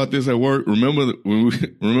we talk about this at work? Remember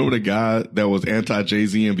the guy that was anti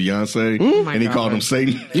Jay-Z and Beyonce, and he called him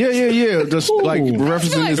Satan? Yeah. Just like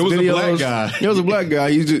referencing his videos. A black guy. It was a black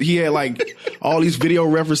guy. He had like all these video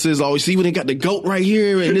references. Always see when they got the goat right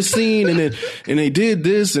here in this scene, and they did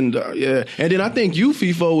this, and and then I think you,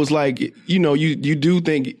 FIFO, was like, you do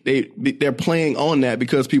think they're playing on that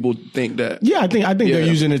because people think that. Yeah, I think they're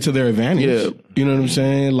using it to their advantage. Yeah. You know what I'm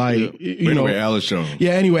saying? Like, you know, Alex Jones.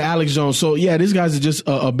 Yeah, anyway, Alex Jones. So yeah, this guy's just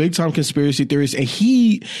a big time conspiracy theorist, and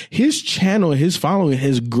his channel, his following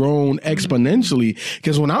has grown exponentially.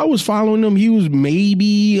 Because when I was following him, he was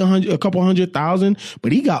maybe a couple 100,000,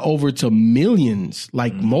 but he got over to millions,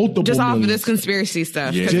 like multiple. Just millions. off of this conspiracy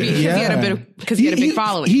stuff, Yeah. because he had a big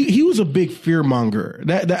following. He was a big fear monger.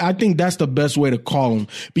 That I think that's the best way to call him,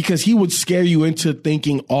 because he would scare you into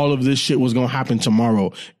thinking all of this shit was gonna happen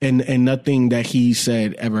tomorrow, and nothing that he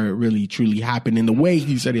said ever really truly happened in the way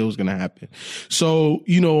he said it was going to happen. So,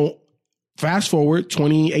 you know, fast forward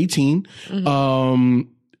 2018,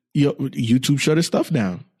 YouTube shut his stuff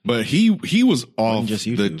down. But he was off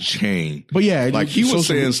the chain. But yeah, like he was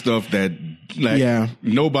saying stuff that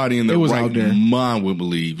nobody in their right mind would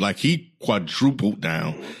believe. Like he quadrupled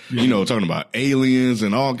down, you know, talking about aliens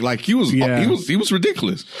and all. Like he was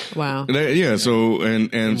ridiculous. Wow. Yeah. So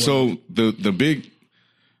so the big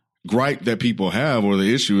gripe that people have, or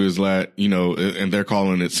the issue, is that, you know, and they're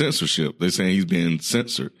calling it censorship. They're saying he's being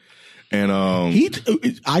censored. And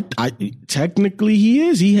technically he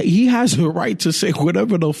is. He has the right to say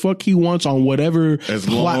whatever the fuck he wants on whatever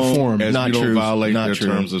platform. As not you don't true. violate Not their true.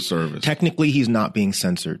 terms of service. Technically, he's not being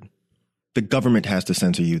censored. The government has to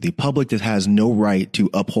censor you. The public has no right to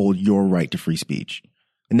uphold your right to free speech.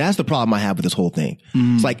 And that's the problem I have with this whole thing.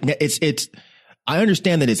 It's like, it's, I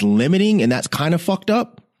understand that it's limiting, and that's kind of fucked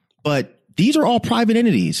up. But these are all private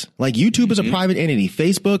entities. Like YouTube is a private entity.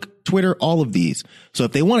 Facebook, Twitter, all of these. So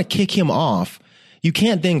if they want to kick him off, you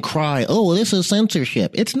can't then cry, oh, this is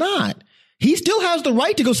censorship. It's not. He still has the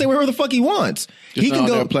right to go say whatever the fuck he wants. Just he not can on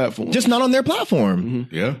go their platform. Just not on their platform.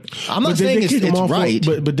 Yeah. I'm not saying it's right.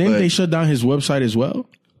 But then they shut down his website as well.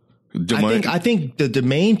 I think the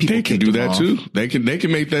domain people they can do that too. They can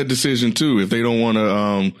make that decision too if they don't want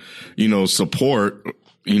to, you know, support,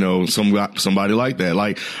 you know, somebody like that.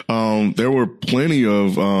 Like, there were plenty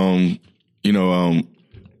of, you know,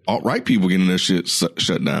 alt-right people getting their shit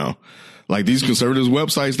shut down. Like these conservatives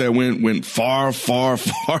websites that went far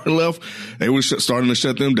left, they were starting to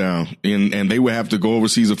shut them down, and they would have to go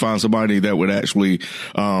overseas and find somebody that would actually,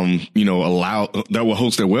 you know, that would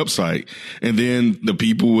host their website. And then the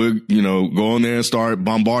people would, you know, go on there and start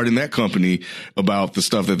bombarding that company about the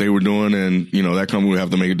stuff that they were doing. And, you know, that company would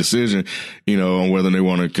have to make a decision, you know, on whether they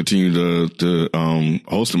want to continue to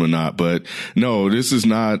host them or not. But no, this is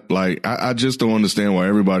not like, I just don't understand why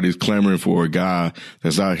everybody's clamoring for a guy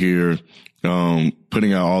that's out here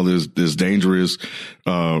putting out all this dangerous,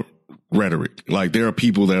 rhetoric. Like there are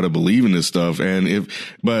people that are believing this stuff.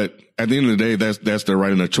 But at the end of the day, that's their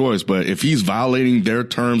right and their choice. But if he's violating their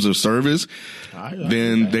terms of service,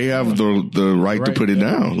 then they have the right to put it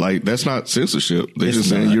down. Like that's not censorship. They're just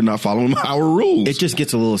saying you're not following our rules. It just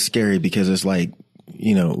gets a little scary because it's like,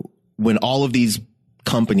 you know, when all of these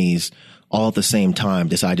companies all at the same time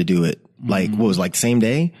decide to do it, like what was like same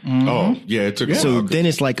day? Oh yeah, it took a so while. then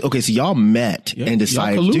it's like, okay, so y'all met and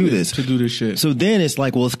decided to do this shit. So then it's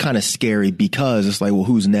like, well, it's kind of scary because it's like, well,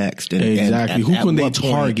 who's next? And, exactly. Who can they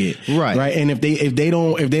target? Right. And if they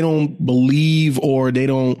don't believe or they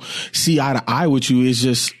don't see eye to eye with you, it's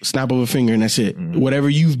just snap of a finger and that's it. Whatever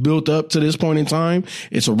you've built up to this point in time,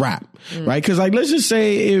 it's a wrap. Right. Cause like, let's just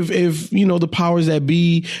say if, you know, the powers that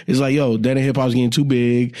be is like, yo, Dead and Hip Hop's getting too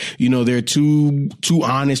big. You know, they're too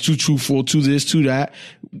honest, too truthful, to this, to that.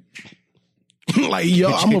 Like, yo,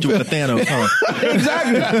 I'm gonna feel Thanos, huh?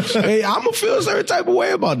 Exactly. Hey, I'm gonna feel a certain type of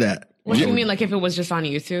way about that. What do you mean? Like if it was just on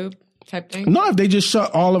YouTube type thing? No, if they just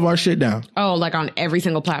shut all of our shit down. Oh, like on every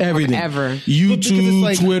single platform Everything. ever. YouTube,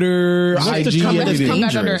 like, Twitter, IG,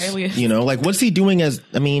 everything. You know, like what's he doing as,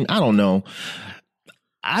 I mean, I don't know.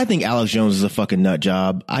 I think Alex Jones is a fucking nut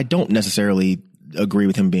job. I don't necessarily agree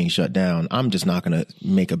with him being shut down. I'm just not going to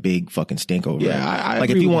make a big fucking stink over it. I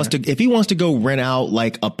like if he wants to go rent out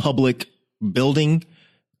like a public building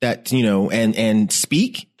that, you know, and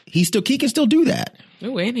speak, he can still do that.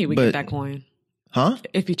 Ooh, and he would get that coin. Huh?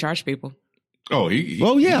 If he charged people. Oh,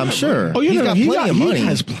 I'm sure. Oh, he's got plenty of money. He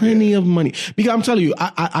has plenty of money. Because I'm telling you,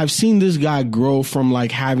 I've seen this guy grow from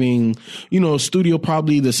like having, you know, a studio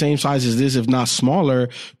probably the same size as this, if not smaller,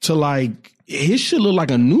 to like his shit look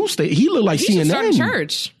like a news station. He look like he CNN. Should start a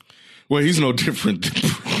church. Well, he's no different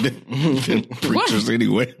than preachers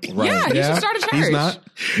anyway. Right. Yeah, he should start a church. He's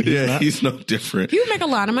not. He's no different. He would make a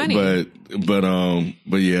lot of money.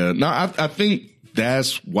 But yeah, no, I think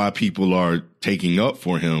that's why people are taking up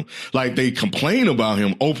for him. Like, they complain about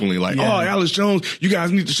him openly, like, oh, Alex Jones, you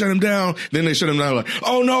guys need to shut him down. Then they shut him down like,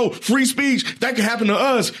 oh no, free speech, that could happen to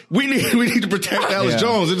us. We need to protect Alex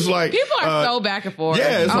Jones. And it's like, people are so back and forth.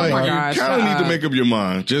 Yeah, it's like, you kind of need to make up your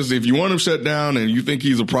mind. Just if you want him shut down and you think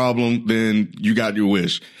he's a problem, then you got your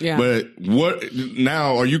wish. Yeah. But what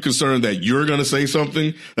now, are you concerned that you're going to say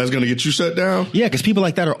something that's going to get you shut down? Yeah, because people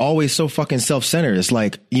like that are always so fucking self-centered. It's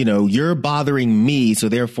like, you know, you're bothering me, so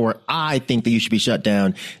therefore I think that you should be shut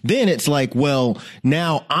down. Then it's like, well,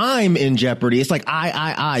 now I'm in jeopardy. It's like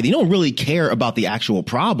I. You don't really care about the actual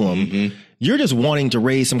problem. Mm-hmm. You're just wanting to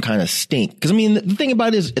raise some kind of stink. Because I mean, the thing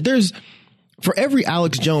about it is, for every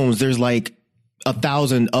Alex Jones, there's like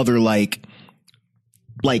 1,000 other like,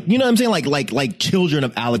 you know what I'm saying? Like children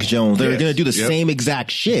of Alex Jones. They're going to do the same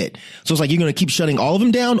exact shit. So it's like, you're going to keep shutting all of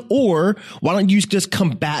them down, or why don't you just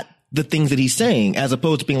combat the things that he's saying as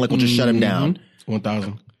opposed to being like, well, just shut him down.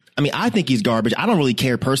 1,000. I mean, I think he's garbage. I don't really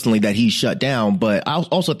care personally that he's shut down, but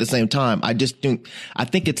also at the same time, I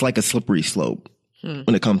think it's like a slippery slope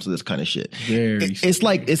when it comes to this kind of shit. It's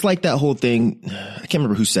like that whole thing. I can't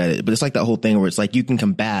remember who said it, but it's like that whole thing where it's like, you can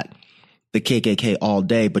combat the KKK all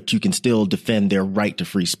day, but you can still defend their right to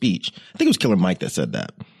free speech. I think it was Killer Mike that said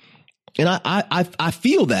that. And I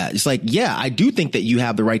feel that. It's like, yeah, I do think that you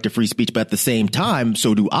have the right to free speech, but at the same time,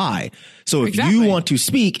 so do I. So if you want to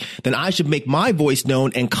speak, then I should make my voice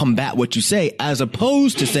known and combat what you say, as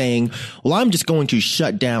opposed to saying, well, I'm just going to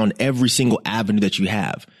shut down every single avenue that you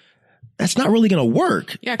have. That's not really going to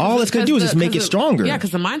work. Yeah, all it's going to do is just make it stronger. Yeah,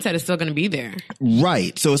 because the mindset is still going to be there.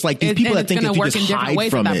 Right. So it's like these people that think if you just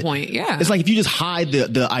hide from it, it's like if you just hide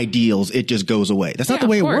the ideals, it just goes away. That's not the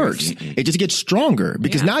way it works. It just gets stronger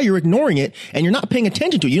because now you're ignoring it and you're not paying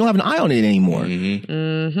attention to it. You don't have an eye on it anymore.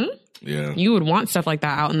 Yeah. You would want stuff like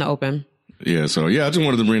that out in the open. Yeah. So, I just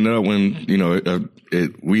wanted to bring that up when, you know,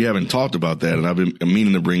 we haven't talked about that, and I've been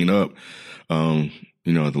meaning to bring it up,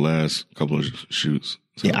 you know, at the last couple of shoots.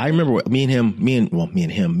 So. Yeah, I remember me and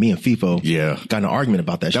FIFO got in an argument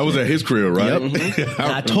about that shit. That was at his crib, right? Yep.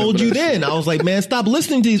 I told you then. I was like, man, stop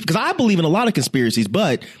listening to these, because I believe in a lot of conspiracies,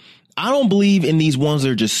 but I don't believe in these ones that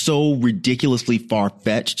are just so ridiculously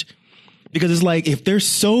far-fetched. Because it's like, if they're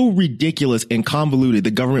so ridiculous and convoluted,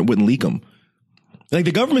 the government wouldn't leak them. Like,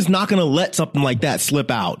 the government's not going to let something like that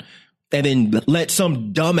slip out and then let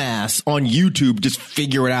some dumbass on YouTube just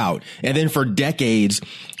figure it out. And then for decades,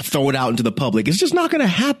 throw it out into the public. It's just not going to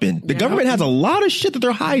happen. The government has a lot of shit that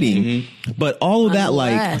they're hiding, but all of that,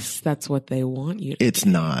 Unless that's what they want you to. It's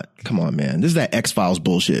not. Come on, man. This is that X-Files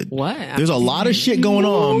bullshit. What? There's a lot of shit going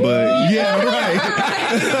on, but yeah, right.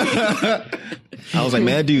 I was like,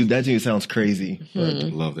 man, that dude sounds crazy. I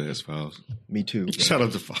love the X-Files. Me too. Shout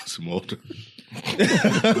out to Fox Mulder.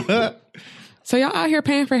 So y'all out here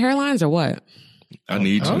paying for hairlines or what? I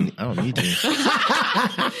need to. I don't need to.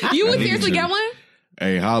 You would seriously get one?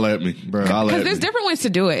 Hey, holla at me, bro. Because there's different ways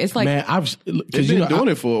to do it. It's like, man, I've been doing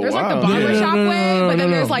it for a there's while. There's like the barbershop way, but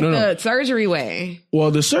then there's like the surgery way.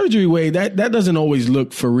 Well, the surgery way, that doesn't always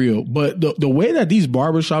look for real. But the way that these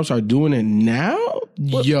barbershops are doing it now,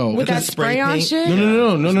 with that spray on shit?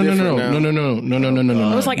 No.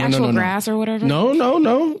 It was like actual grass or whatever? No.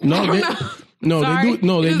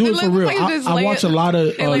 They do it for real. I watch a lot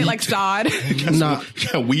of like sod.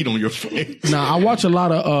 Got weed on your face. I watch a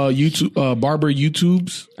lot of YouTube barber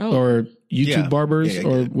YouTubes or YouTube barbers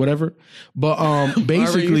or whatever. But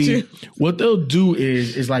basically, what they'll do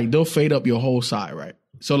is like they'll fade up your whole side, right?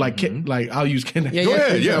 So like I'll use Ken. Go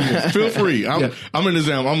ahead, feel free. I'm an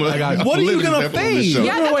example. What are you gonna fade?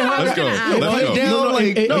 Let's go.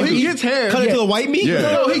 He gets hair. Cut it to the white meat. Yeah.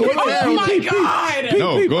 No, he gets hair. Oh my god.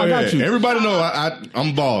 No, go ahead. Everybody know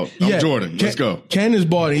I'm bald. I'm Jordan. Let's go. Ken is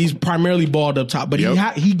bald. He's primarily bald up top, but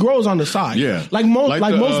he grows on the side. Yeah, like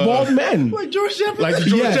most bald men. Like George Jefferson. Like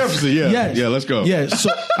George Jefferson. Yeah, yeah. Let's go. Yeah.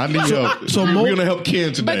 So I need help. So we're gonna help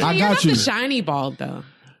Ken today. But I got you. The shiny bald though.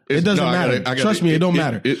 It doesn't matter. Trust me, it don't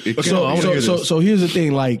matter. So here's the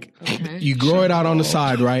thing: like, you grow it out on the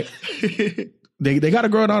side, right? They got to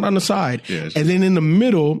grow it out on the side, and then in the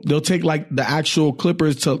middle they'll take like the actual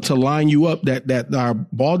clippers to line you up that are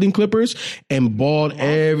balding clippers and bald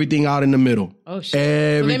everything out in the middle. Oh shit!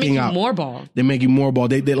 Everything so out. More bald. They make you more bald.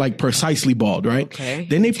 They're like precisely bald, right? Okay.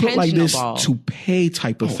 Then they put like this toupee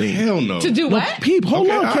type of thing. Hell no. To do what? Peep, hold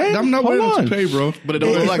on, Ken. I'm not wearing a toupee, bro. But it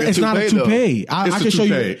don't look like it's not a toupee. I can show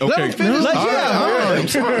you. Okay. I'm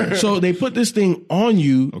sorry. So they put this thing on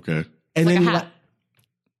you. Okay. And then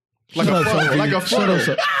like a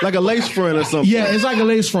lace front or something. Yeah, it's like a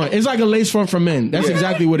lace front. It's like a lace front for men. That's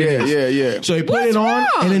exactly what it is. Yeah. So they put it on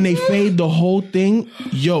and then they fade the whole thing.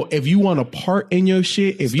 Yo, if you want a part in your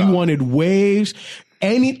shit, if you wanted waves,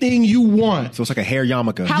 anything you want. So it's like a hair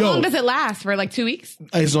yarmulke. How long does it last? For like 2 weeks?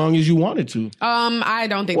 As long as you want it to. I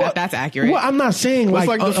don't think that's accurate. Well, I'm not saying like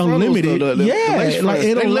unlimited. Like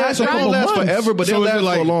it'll last a couple months forever, but it'll last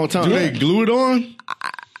for a long time. Do they glue it on?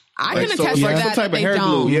 I can attest to that. Some type of they hair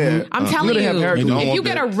don't. glue. Yeah, I'm telling you, if you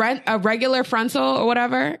that. get a regular frontal or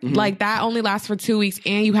whatever, like that only lasts for 2 weeks,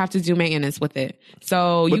 and you have to do maintenance with it.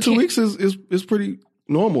 So, but 2 weeks is pretty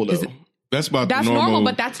normal though. That's normal,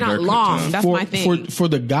 but that's not long. Time. That's my thing. For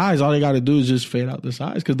the guys, all they got to do is just fade out the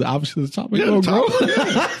sides because obviously the top ain't gonna grow.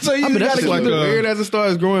 So you got to keep it weird as it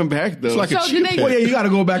starts growing back though. It's like a cheap well, yeah, you got to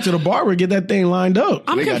go back to the barber and get that thing lined up.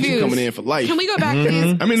 I'm confused. Got you coming in for life. Can we go back,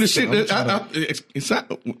 please? I mean, the shit. It's not.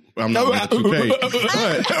 I'm not going to toupee. But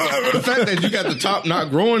the fact that you got the top not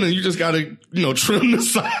growing and you just got to trim the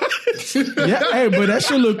sides. Yeah, hey, but that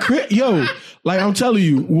shit look yo. Like I'm telling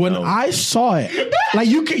you, when I saw it, like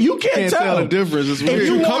you can't tell the difference. It's weird. If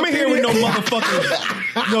you come in here with no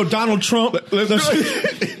motherfucking, Donald Trump.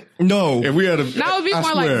 No. If we had that would be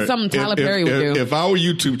more like something Tyler Perry would do. If our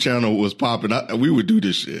YouTube channel was popping, we would do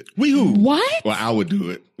this shit. We who? What? Well, I would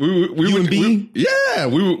do it. We would make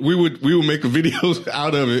a videos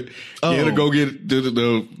out of it. Oh. Yeah, to go get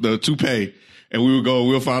the toupee, and we would go.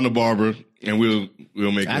 We'll find a barber, and we'll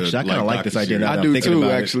make. Actually, I kind of like this idea. I do too.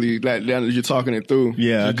 Actually, that you're talking it through.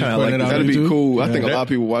 Yeah, I kind of like that. That'd be cool. Yeah. I think a lot of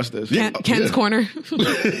people watch this. Ken's Corner.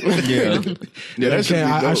 Yeah.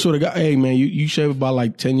 I sort of got. Hey man, you shave about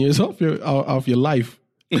like 10 years off your life.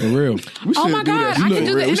 For real. Oh my God, I can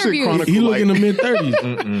do the interview. He look in the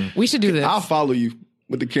mid-30s. We should do this. I'll follow you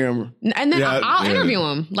with the camera, and then I'll interview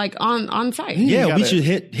him like on site. Yeah, we should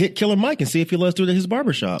hit Killer Mike and see if he lets do it at his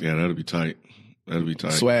barbershop. Yeah, that'd be tight. That'd be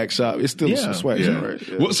tight. Swag shop. It's still a swag shop, right?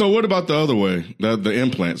 Yeah. So what about the other way? The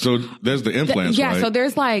implant. So there's the implants, right? So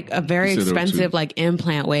there's like a very expensive like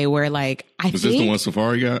implant way where like Is this the one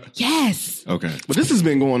Safari got? Yes. Okay. But this has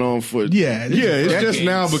been going on for it's just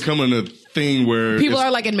now becoming a thing where people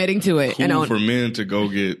are like admitting to it. Cool for men to go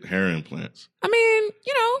get hair implants. I mean,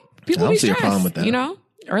 people be stressed. I don't see a problem with that.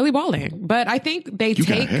 Early balding, but I think they take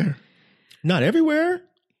got hair. Not everywhere.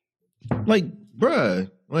 Like, bruh.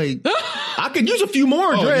 Like, I could use a few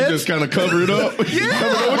more dreads. You just kind of cover it up.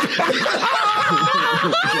 Yeah.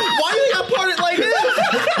 Why you got parted like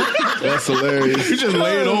this? That's hilarious. You just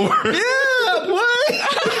lay it over. Yeah, what?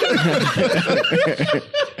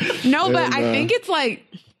 No, but I think it's like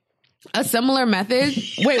a similar method.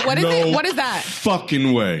 Wait, what is it? What is that?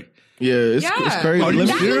 Fucking way. Yeah, it's crazy. Are you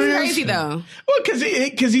that serious? is crazy though. Well,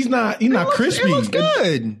 because he's not crispy. It looks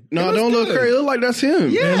good. No, it don't look crazy. It look like that's him.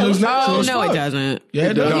 Yeah. It looks no, it doesn't. Yeah,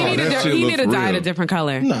 it does. He need to dye it a different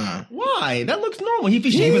color. Nah. Why? That looks normal. He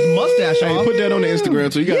shaved his mustache off. Put that on the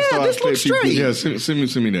Instagram so you got to start. This looks straight. Yeah,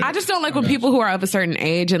 send me that. I just don't like when people who are of a certain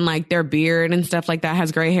age and like their beard and stuff like that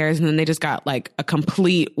has gray hairs and then they just got like a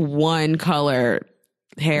complete one color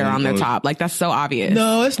hair on their top. Like that's so obvious.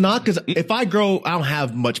 No, it's not, because if I grow, I don't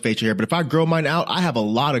have much facial hair, but if I grow mine out, I have a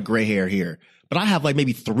lot of gray hair here. But I have like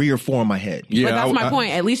maybe 3 or 4 on my head. Yeah, but that's my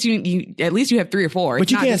point. At least you have 3 or 4. But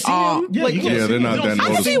you can't see them. Yeah, they're not that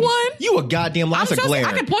noticeable. I see one. You a goddamn lie. That's a glare.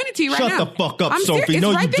 I can point it to you right Shut now. the fuck up, I'm Sophie.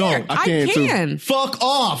 No, right you there. don't. I can. Fuck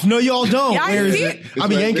off. No, y'all don't. Yeah, Where is it? I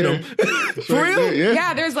be yanking them. For real?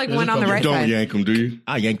 Yeah, there's like one on the right Don't side. yank them, do you?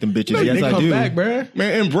 I yank them bitches. They Yes, I come do. back, bruh.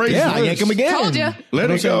 Man, embrace it. Yeah, I yank them again. Told you. Let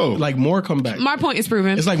it go. Like more come back. My point is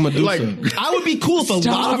proven. It's like Medusa. I would be cool if a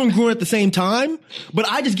lot of them grew at the same time, but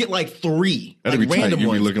I just get like 3. That'd like be tight. random You'd be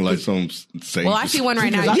ones. looking like some sage. Well, I see one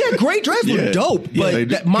right now. Yeah, gray dreads look dope,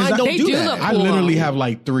 but mine don't do that. I literally have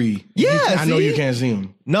like 3. Yeah, I know you can't see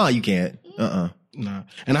them. No, you can't. Nah.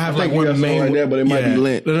 And I have like one one main right there, but it might be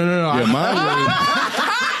lint. No. Yeah, mine.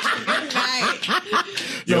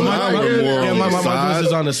 My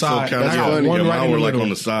is on the side. So kind of funny. Mine were like on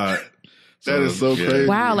the side. That is so crazy.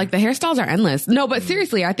 Wow, like the hairstyles are endless. No, but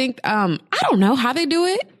seriously, I think I don't know how they do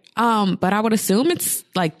it. But I would assume it's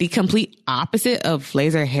like the complete opposite of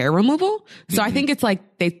laser hair removal. So I think it's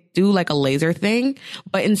like they do like a laser thing,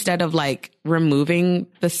 but instead of like removing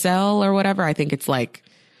the cell or whatever, I think it's like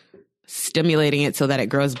stimulating it so that it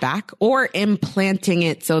grows back or implanting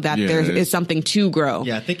it so that there is something to grow.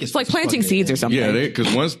 Yeah, I think it's like planting seeds or something. Yeah,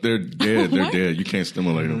 because once they're dead, they're dead. You can't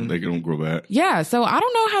stimulate them. They don't grow back. Yeah, so I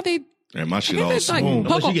don't know how they... And my shit all like,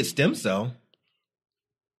 unless you get stem cell.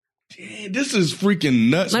 Damn, this is freaking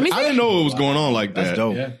nuts. Let me see. I didn't know it was going on like that. That's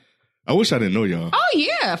dope. Yeah. I wish I didn't know y'all. Oh,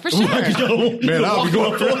 yeah, for sure. Man, I'll be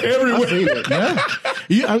going everywhere.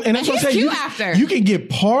 Yeah. And that's what I'm saying. You can get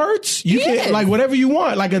parts. You can like whatever you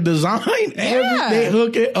want, like a design. They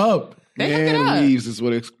hook it up. They look it up. Reeves is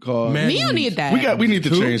what it's called. Neo need that. We need to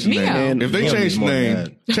change the name. If they change the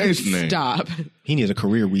name, change the name. Stop. He needs a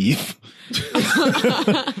career weave.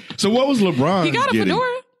 So what was LeBron? He got a getting?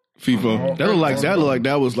 fedora. FIFA.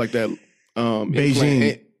 That was like that.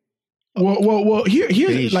 Beijing. Well. Here's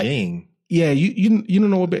Beijing. like. Yeah, you don't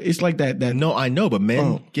know what it's like that. No, I know, but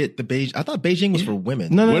men get the Beijing. I thought Beijing was for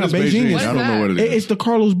women. No, What is Beijing? is I don't know what it is. It's the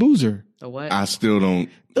Carlos Boozer. The what? I still don't.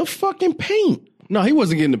 The fucking paint. No, he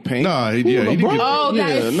wasn't getting the paint. Nah, he didn't get. Oh, that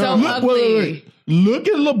is so ugly. Wait. Look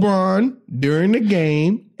at LeBron during the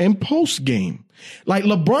game and post game. Like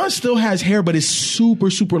LeBron still has hair, but it's super,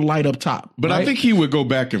 super light up top. But right? I think he would go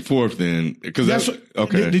back and forth then, because that's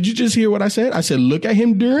okay. Did you just hear what I said? I said, look at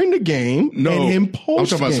him during the game and him post game. I'm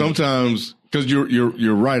talking about sometimes, because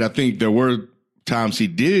you're right. I think there were times he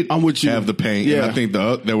did have the paint, and I think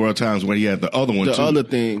there were times when he had the other one too. The other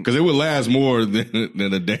thing, because it would last more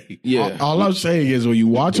than a day. Yeah. All I'm saying is when you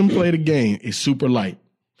watch him play the game, it's super light.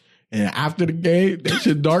 And after the game, that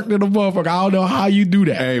shit dark than a motherfucker. I don't know how you do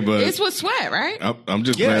that. Hey, but it's with sweat, right? I'm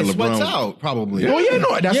just Yeah, glad it LeBron sweats out, probably. Oh, yeah,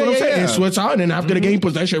 no, that's what I'm saying. Yeah. It sweats out, and then after the game,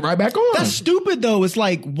 puts that shit right back on. That's stupid, though. It's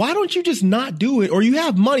like, why don't you just not do it? Or you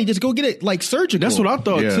have money, just go get it, like, surgical. That's what I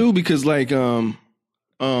thought, too, because, like, I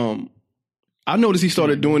noticed he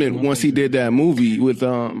started doing it once he did that movie with,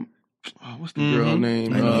 what's the girl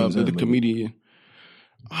name? The comedian.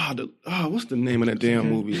 What's the name of that damn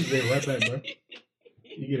movie? You get it right back, bro.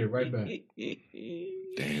 You get it right back.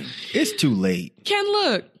 Damn. It's too late. Ken,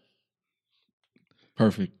 look.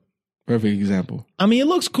 Perfect example. I mean, it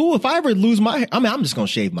looks cool. If I ever lose my hair, I mean, I'm just going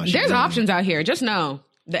to shave my shit. There's options out here. Just know.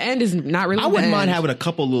 The end is not really I wouldn't the mind end. having a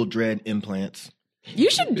couple little dread implants. You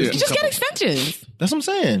should just get extensions. That's what I'm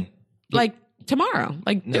saying. Like tomorrow.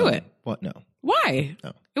 Like do it. What? No. Why?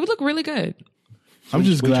 No. It would look really good. I'm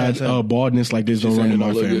just glad baldness like this don't run in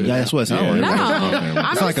my family. Yeah, that's what it sounds No. like.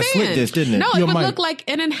 I'm It's like a saying. slit disc, didn't it? No, it Yo, would Mike. look like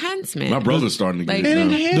an enhancement. My brother's starting to get Like- it An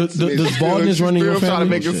now. Does baldness run in your Still trying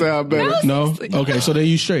to family? make it sound better. No? Okay, so then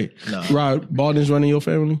you straight. No. Rod, baldness run in your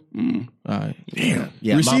family? All right. Damn.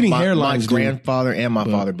 Yeah, Receding my hairlines do. grandfather and my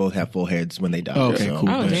father both have full heads when they die. Okay, so cool.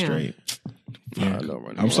 Oh, that's damn. straight.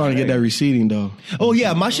 I'm starting to get that receding though. Oh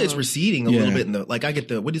yeah, my shit's receding a Yeah. little bit. In the like, I get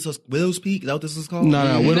the what is this, widow's peak? Is that what this is called?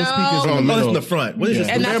 No, Widow's No. Peak is in the Oh, middle. it's in the front. What is this?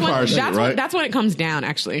 And The vampire shit, right? that's when it comes down,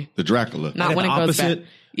 actually. The Dracula. Not At when the it goes opposite? back.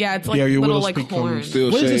 Yeah, it's like Yeah, your little widow's like peak comes horns.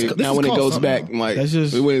 Still What is shade. this? This Now is when it called goes something. back, like That's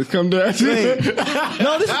just- when it come down. No,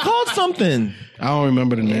 this is called something. I don't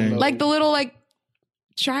remember the name. Like the little like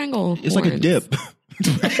triangle. It's like a horns. dip.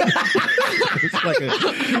 It's like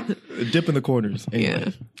a dip in the corners.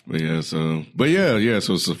 Anyway. Yeah. So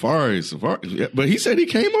Safari. Yeah, but he said he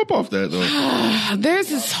came up off that though. There's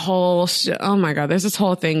this whole oh my god, there's this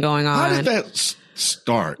whole thing going on. How did that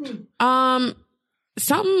start?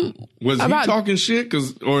 Something Was he about talking shit?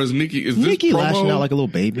 Or is Nikki? Is Nikki this promo? lashing out like a little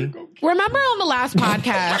baby. remember on the last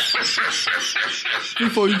podcast.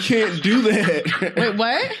 Before you can't do that. Wait,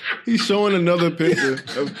 what? He's showing another picture.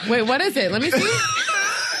 Wait, what is it? Let me see.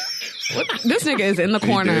 What? This nigga is in the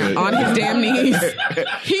corner did. on his damn knees.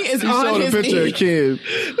 He is He's on showing a his picture of knees. Kid.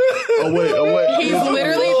 Oh wait. He's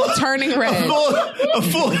literally turning red. A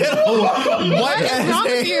full head of white What is wrong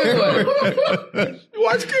with you?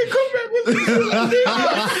 Watch Kid come back with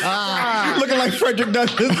looking like Frederick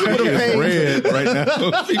Douglass with a It's fade. red right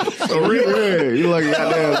now. People so red. red. You like a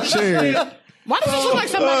goddamn cherry. Why does this look like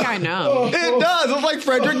somebody I know? It does. It looks like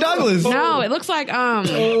Frederick Douglass. No, it looks like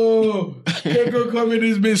Oh, can't go come in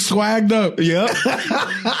this bitch swagged up. Yeah.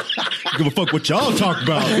 Give a fuck what y'all talk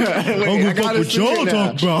about. I don't give a fuck what y'all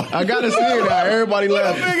talk about. I gotta see it now. Everybody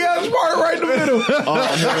left. Big ass part right in the middle.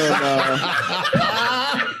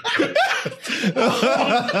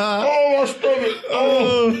 Oh my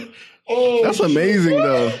stomach. That's amazing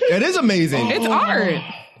though. It is amazing. it's art.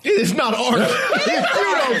 It's not art.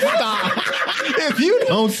 If you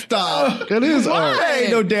don't stop. That is art. That ain't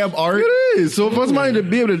no damn art. It is. So for somebody to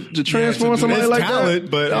be able to transform somebody It's like talent,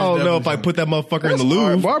 that, but I don't know if I put that motherfucker in the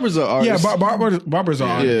Louvre. Barbers are artists. Yeah, barbers are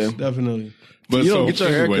artists, Yeah. definitely. But You don't get your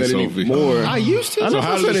haircut anymore. I used to. I So know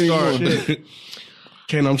how I said did it anymore. start?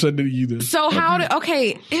 Can't I'm saying to you this. So how did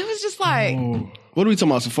it was just like What are we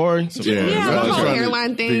talking about? Safari? Yeah, the I was whole trying to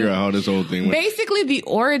airline thing. Figure out how this whole thing went. basically the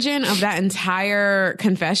origin of that entire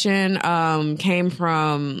confession came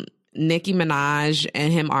from Nicki Minaj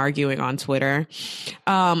and him arguing on Twitter.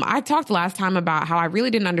 I talked last time about how I really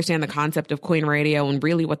didn't understand the concept of Queen Radio and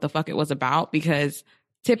really what the fuck it was about, because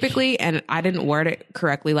typically, and I didn't word it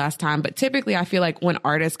correctly last time, but typically I feel like when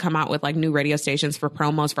artists come out with like new radio stations for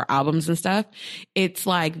promos for albums and stuff, it's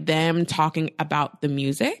like them talking about the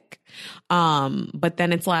music. But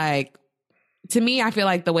then it's like to me, I feel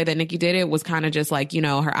like the way that Nicki did it was kind of just like, you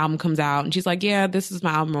know, her album comes out and she's like, yeah, this is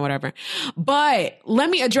my album or whatever. But let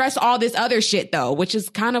me address all this other shit though, which is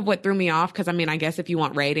kind of what threw me off. Cause I mean, I guess if you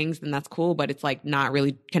want ratings, then that's cool, but it's like not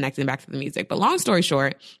really connecting back to the music. But long story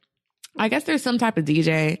short, I guess there's some type of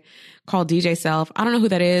DJ called DJ Self. I don't know who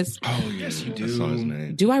that is. Oh, yes, you do. I saw his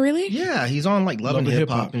name. Do I really? Yeah, he's on like Love and Hip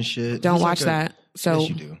Hop and shit. Don't watch that. So yes,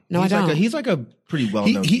 you do. No, he's I don't. He's like a pretty well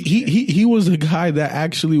known. He was the guy that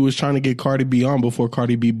actually was trying to get Cardi B on before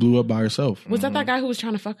Cardi B blew up by herself. Was that guy who was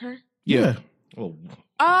trying to fuck her? Yeah. Well,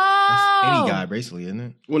 oh, that's any guy basically, isn't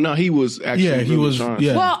it? Well, no, he was actually. Yeah, he was. Trying.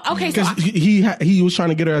 Yeah. Well, okay, so he was trying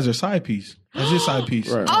to get her as her side piece, as his side piece.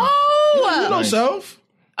 Right. Oh, you know Self.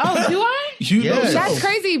 Oh, do I? You know That's Self.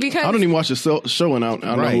 crazy because I don't even watch the show and I don't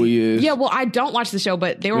know who he is. Yeah, well, I don't watch the show,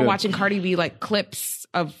 but they were watching Cardi B like clips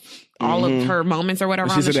of all of her moments or whatever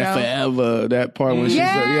on the show. She said that forever, that part when she's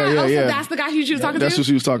like, So that's the guy who she was talking to? That's what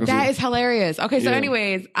she was talking to. That is hilarious. Okay, so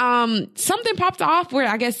anyways, something popped off where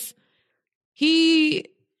I guess I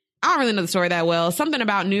don't really know the story that well. Something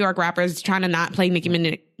about New York rappers trying to not play Nicki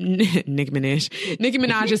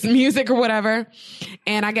Minaj's music or whatever.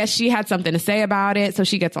 And I guess she had something to say about it. So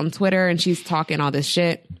she gets on Twitter and she's talking all this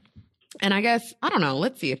shit. And I guess, I don't know,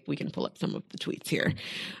 let's see if we can pull up some of the tweets here.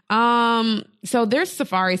 So there's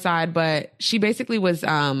Safari side, but she basically was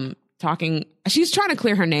talking, she's trying to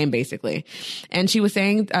clear her name basically. And she was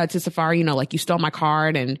saying to Safari, you know, like, you stole my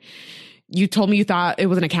card and you told me you thought it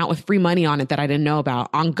was an account with free money on it that I didn't know about.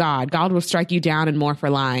 On God will strike you down and more for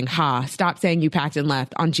lying. Ha, stop saying you packed and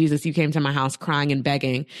left. On Jesus, you came to my house crying and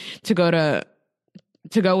begging to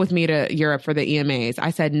go with me to Europe for the EMAs.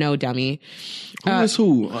 I said, no, dummy. Who is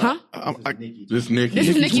who? Huh? This Nicki. This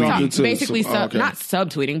is Nicki talking basically okay. not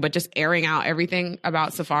subtweeting, but just airing out everything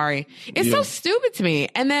about Safari. It's so stupid to me.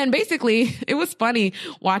 And then basically, it was funny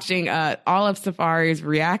watching all of Safari's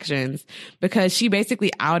reactions because she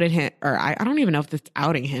basically outed him, or I don't even know if this is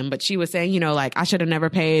outing him, but she was saying, you know, like, I should have never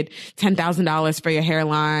paid $10,000 for your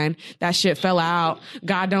hairline. That shit fell out.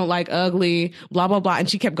 God don't like ugly, blah, blah, blah. And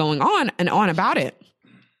she kept going on and on about it.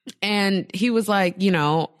 And he was like, you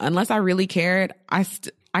know, unless I really cared, I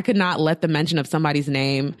could not let the mention of somebody's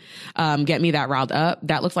name get me that riled up.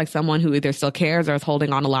 That looks like someone who either still cares or is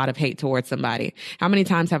holding on a lot of hate towards somebody. How many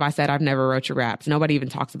times have I said I've never wrote your raps? Nobody even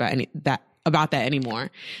talks about that anymore.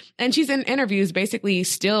 And she's in interviews basically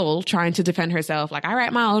still trying to defend herself. Like, I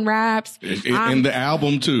write my own raps. In the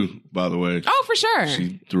album too, by the way. Oh, for sure.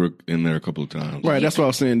 She threw it in there a couple of times. Right, that's what I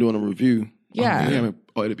was saying doing a review. Yeah.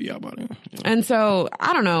 It'd be out about it. Yeah. And so,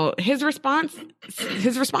 I don't know, his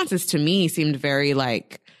responses to me seemed very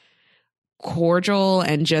like cordial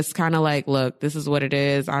and just kind of like, look, this is what it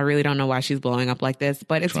is. I really don't know why she's blowing up like this,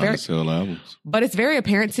 but it's trying to sell albums. But it's very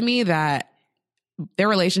apparent to me that their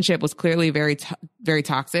relationship was clearly very, very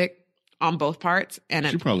toxic on both parts. And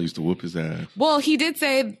she probably used to whoop his ass. Well, he did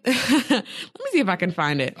say, let me see if I can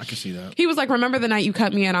find it. I can see that. He was like, remember the night you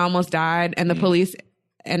cut me and I almost died and the police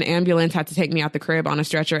and ambulance had to take me out the crib on a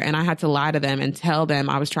stretcher and I had to lie to them and tell them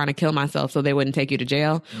I was trying to kill myself so they wouldn't take you to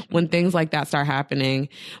jail. When things like that start happening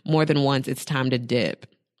more than once, it's time to dip.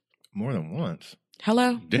 More than once?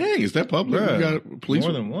 Hello? Dang, is that public? Bruh, You got police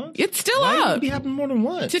more than once? It's still Why up. would it be happening more than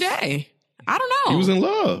once? Today. I don't know. He was in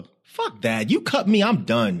love. Fuck that. You cut me, I'm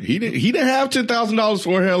done. He didn't have $10,000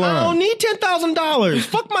 for a hairline. I don't need $10,000.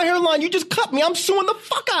 Fuck my hairline. You just cut me. I'm suing the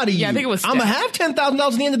fuck out of you. Yeah, I think it was I'm going to have $10,000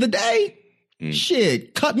 at the end of the day.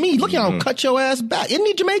 Shit, cut me. Look how cut your ass back. Isn't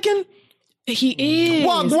he Jamaican? He is.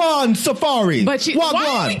 Wagwan Safari. But Wagwan.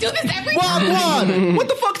 why do we do this every time? Wagwan. What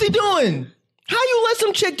the fuck's he doing? How you let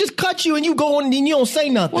some chick just cut you and you go on and you don't say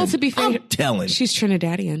nothing? Well, to be fair, I'm telling. She's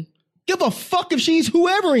Trinidadian. Give a fuck if she's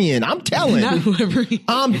whoever-ian. I'm telling. Not whoever-ian.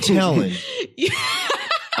 I'm telling.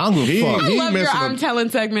 I'm gonna fuck. I love your I'm telling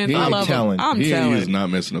segments. I love telling. them. I'm telling. He is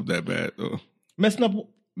not messing up that bad, though. Messing up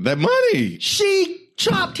that money. She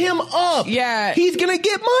chopped him up. Yeah. He's gonna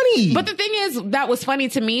get money. But the thing is, that was funny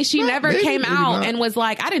to me. She never came out and was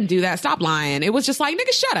like, I didn't do that. Stop lying. It was just like,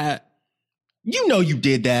 nigga, shut up. You know you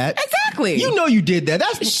did that. Exactly. You know you did that.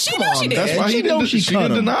 That's she knows she did. That's why she knows she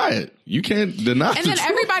didn't deny it. You can't deny it. And then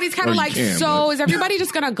everybody's kind of like, is everybody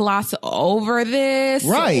just gonna gloss over this?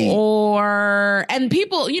 Right. Or and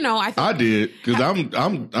people, you know, I did because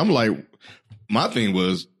I'm like, my thing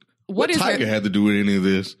was what Tiger had to do with any of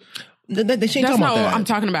this. She ain't That's talking not about what that. I'm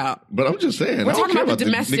talking about. But I'm just saying, We're I don't talking care about the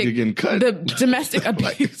this nigga getting cut. The domestic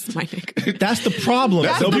abuse, my nigga. That's the problem.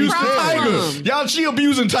 That's the abuse problem. Tiger. Y'all, she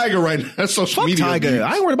abusing Tiger right now. That's social Fuck media Tiger. abuse.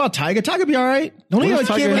 I ain't worried about Tiger. Tiger be all right. Don't he have a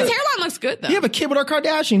kid? His hairline looks good though. He have a kid with our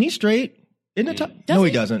Kardashian. He's straight. Isn't it? No,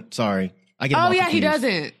 he doesn't. Sorry. I get. Oh yeah, he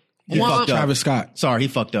doesn't. He fucked up. Travis Scott. Sorry, he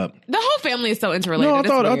fucked up. The whole family is so interrelated. No,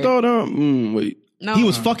 I thought, wait. No. He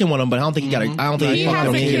was fucking one of them, but I don't think he got. I don't think he has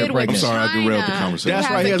a kid with I'm sorry, I derailed the China. conversation.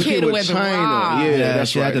 That's right. He has a kid with China. Yeah,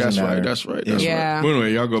 that's right. That's right. That's right. That's Yeah. right. Well,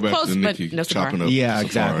 anyway, y'all go back Close, to but Nicki no cigar. chopping up. Yeah,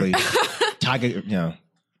 Safari. exactly. Tyga,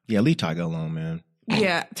 yeah, leave Tyga alone, man.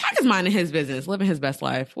 Yeah, Tyga's minding his business, living his best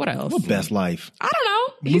life. What else? What best life? I don't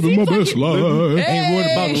know. He Living seems my like best life. Ain't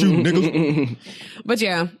worried about you, niggas. But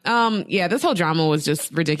yeah, this whole drama was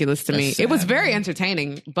just ridiculous to me. That's It was sad, very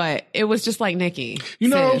entertaining, but it was just like, Nikki, You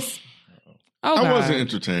know, sis. Oh, I God. wasn't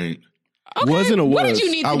entertained. Okay. Wasn't or What was? did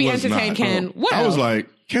you need to I be was entertained, not. Ken? What I was else? like,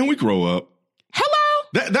 can we grow up?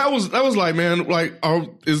 Hello? That was like, man, like,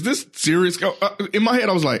 is this serious? In my head,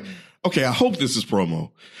 I was like, okay, I hope this is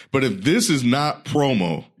promo. But if this is not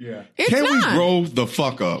promo, It's can we not. grow the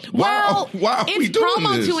fuck up? Well, why are we it's doing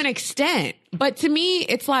promo this? to an extent, but to me,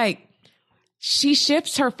 it's like she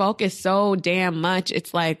shifts her focus so damn much.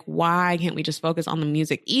 It's like, why can't we just focus on the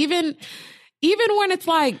music? Even when it's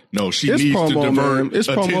like, No, she It's needs promo, to divert man. It's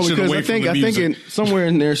promo attention because away I think from the music. somewhere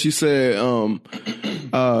in there she said,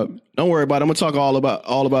 "Don't worry about it. I'm gonna talk all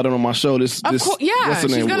about it on my show." of course, yeah, what's her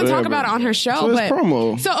she's name? gonna talk Whatever. about it on her show. So it's but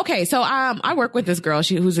promo. So I work with this girl.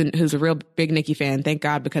 Who's a real big Nicki fan. Thank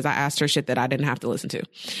God, because I asked her shit that I didn't have to listen to.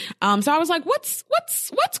 So I was like, "What's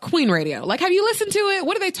Queen Radio? Like, have you listened to it?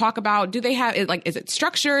 What do they talk about? Do they have it? Like, is it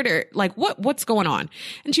structured or like what's going on?"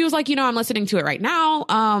 And she was like, "I'm listening to it right now.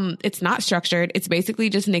 It's not structured. It's basically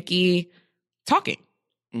just Nicki talking,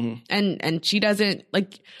 and she doesn't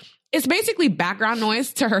like." It's basically background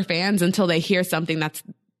noise to her fans until they hear something that's,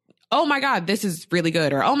 oh my God, this is really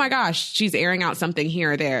good. Or, oh my gosh, she's airing out something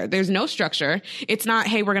here or there. There's no structure. It's not,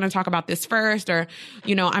 hey, we're going to talk about this first. Or,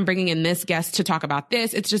 I'm bringing in this guest to talk about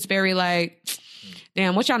this. It's just very like,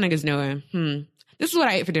 damn, what y'all niggas doing? This is what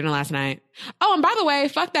I ate for dinner last night. Oh, and by the way,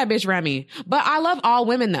 fuck that bitch Remy. But I love all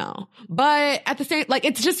women though. But at the same, like,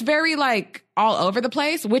 it's just very like all over the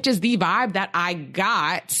place, which is the vibe that I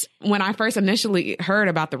got when I first initially heard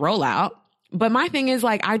about the rollout. But my thing is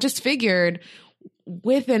like, I just figured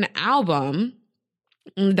with an album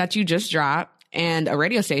that you just dropped and a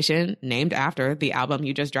radio station named after the album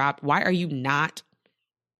you just dropped, why are you not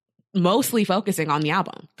mostly focusing on the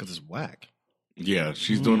album? Because it's whack. Yeah,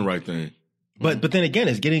 she's doing the right thing. But then again,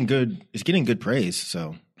 it's getting good praise.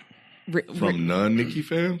 So From non-Nicki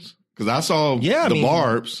fans? Because I saw Yeah, I the mean-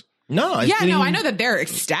 Barbs. no, it's Yeah, getting, no, I know that they're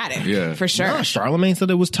ecstatic. Yeah. For sure. Nah, Charlamagne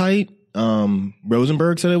said it was tight.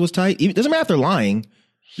 Rosenberg said it was tight. It doesn't matter if they're lying.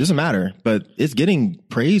 It doesn't matter. But it's getting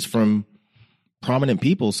praise from prominent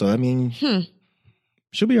people. So I mean,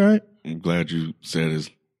 she'll be all right. I'm glad you said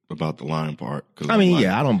it's about the lying part. I mean,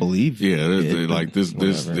 yeah, I don't believe. Yeah, it, like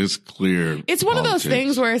this clear. It's one of those politics.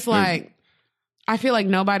 things where it's like, I feel like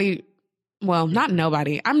nobody, well, not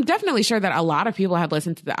nobody. I'm definitely sure that a lot of people have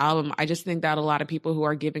listened to the album. I just think that a lot of people who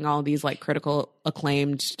are giving all these like critical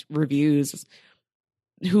acclaimed reviews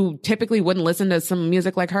who typically wouldn't listen to some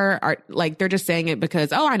music like her are like, they're just saying it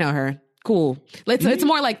because, oh, I know her. Cool. It's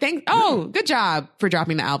more like, good job for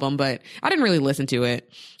dropping the album, but I didn't really listen to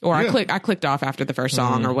it. Or I clicked off after the first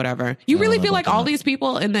song or whatever. You really feel like all these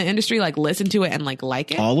people in the industry like listen to it and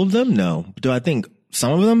like it? All of them? No. Do I think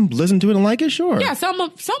some of them listen to it and like it? Sure. Yeah, some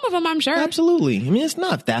of them, I'm sure. Absolutely. I mean, it's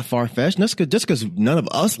not that far-fetched. Just because none of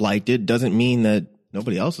us liked it doesn't mean that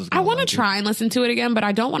nobody else is I going to want to try and listen to it again, but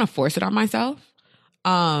I don't want to force it on myself.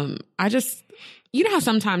 I just, you know how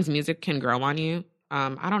sometimes music can grow on you?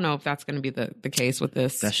 I don't know if that's going to be the case with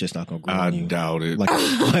this. That's just not going to grow I on you. doubt it. Like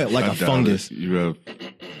a fungus. You have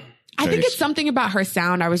I think it's something about her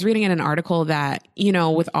sound. I was reading in an article that,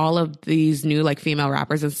 with all of these new like female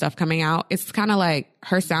rappers and stuff coming out, it's kind of like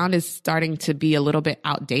her sound is starting to be a little bit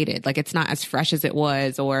outdated. Like it's not as fresh as it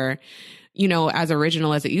was or, as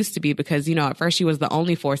original as it used to be because, at first she was the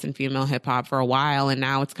only force in female hip hop for a while. And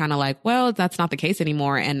now it's kind of like, well, that's not the case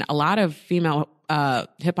anymore. And a lot of female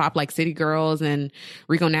hip hop like City Girls and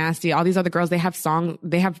Rico Nasty, all these other girls, they have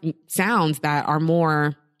sounds that are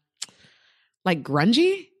more like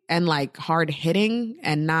grungy and like hard hitting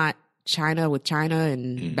and not China with China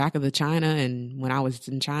and back of the China. And when I was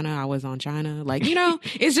in China, I was on China. Like,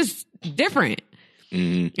 it's just different.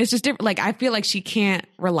 It's just different. Like, I feel like she can't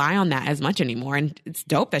rely on that as much anymore. And it's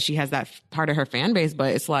dope that she has that part of her fan base,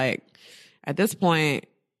 but it's like, at this point.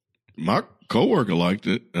 My coworker liked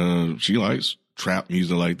it. She likes trap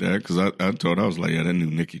music like that because I told her, I was like, yeah, that new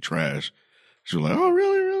Nicki trash. She was like, oh,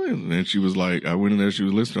 really? And then she was like, I went in there, she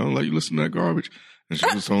was listening. I was like, you listen to that garbage? And she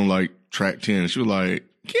was on like track 10. And she was like,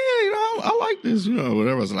 yeah, I like this,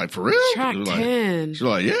 whatever. I was like, for real? Track 10. She was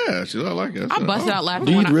like, yeah. She was like, I like it. I busted out laughing.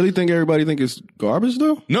 Do you really think everybody think it's garbage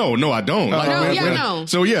though? No, I don't. No.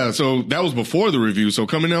 So that was before the review. So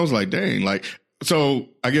coming out, I was like, dang. Like, so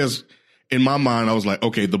I guess in my mind, I was like,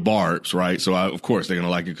 okay, the Barbs, right? So of course they're going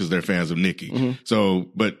to like it because they're fans of Nicki. So,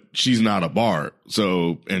 but she's not a Barb.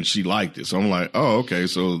 So, and she liked it. So I'm like, oh, okay.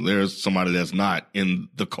 So there's somebody that's not in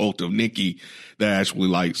the cult of Nicki that actually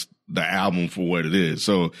likes the album for what it is.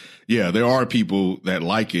 So yeah, there are people that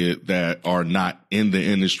like it that are not in the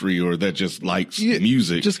industry or that just likes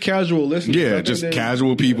music. Just casual listeners. Yeah, just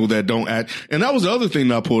casual people that don't act. And that was the other thing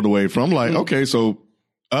that I pulled away from. Like, okay, so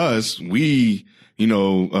us, we,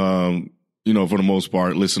 for the most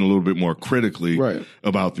part, listen a little bit more critically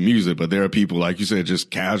about the music. But there are people, like you said,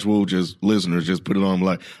 just casual, just listeners, just put it on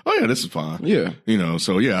like, oh yeah, this is fine. Yeah.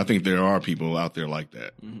 So yeah, I think there are people out there like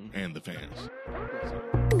that and the fans.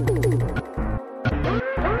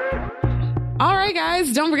 All right,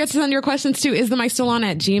 guys, don't forget to send your questions to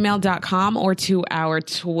isthemicstillon@gmail.com or to our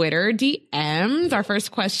Twitter DMs. Our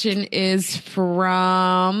first question is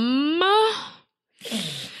from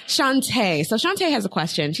Shantae. So Shantae has a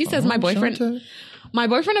question. She says, my boyfriend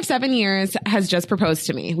of 7 years has just proposed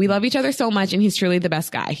to me. We love each other so much and he's truly the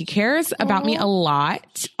best guy. He cares about me a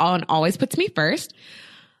lot and always puts me first.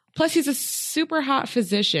 Plus, he's a super hot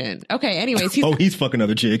physician. Okay, anyways. He's fucking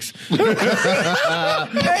other chicks.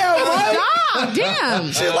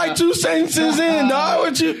 Damn. She's like 2 sentences in,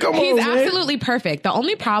 dog. He's absolutely perfect. The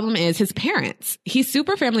only problem is his parents. He's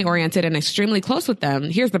super family oriented and extremely close with them.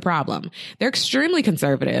 Here's the problem. They're extremely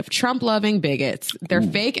conservative, Trump loving bigots. They're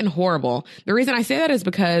fake and horrible. The reason I say that is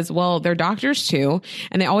because, well, they're doctors too,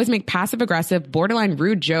 and they always make passive aggressive, borderline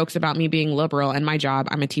rude jokes about me being liberal and my job.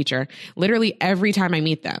 I'm a teacher. Literally every time I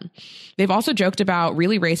meet them. They've also joked about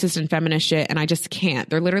really racist and feminist shit, and I just can't.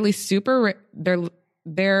 They're literally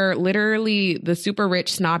They're literally the super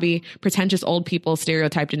rich, snobby, pretentious old people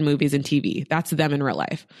stereotyped in movies and TV. That's them in real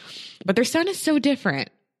life. But their son is so different.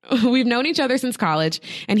 We've known each other since college,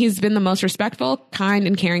 and he's been the most respectful, kind,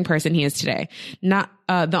 and caring person he is today. The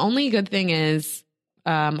only good thing is,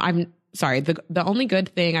 the only good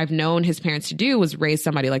thing I've known his parents to do was raise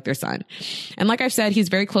somebody like their son. And like I've said, he's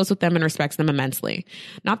very close with them and respects them immensely.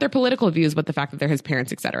 Not their political views, but the fact that they're his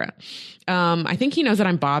parents, etc. I think he knows that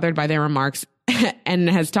I'm bothered by their remarks and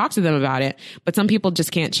has talked to them about it, but some people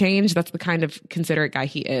just can't change. That's the kind of considerate guy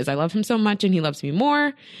he is. I love him so much and he loves me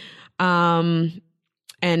more. And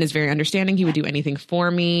is very understanding. He would do anything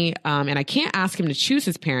for me. And I can't ask him to choose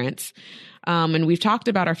his parents. And we've talked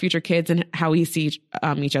about our future kids and how we see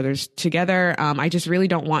each other together. I just really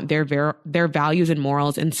don't want their values and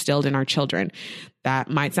morals instilled in our children. That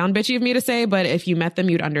might sound bitchy of me to say, but if you met them,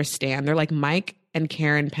 you'd understand. They're like Mike and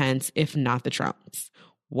Karen Pence, if not the Trumps.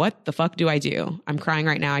 What the fuck do I do? I'm crying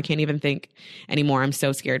right now. I can't even think anymore. I'm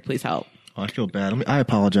so scared. Please help. Oh, I feel bad. I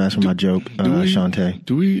apologize for my joke, Shantae.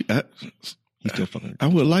 He's still fucking. I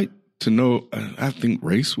would like to know. I think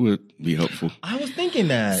race would be helpful. I was thinking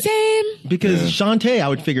that. Same. Because Shantae, I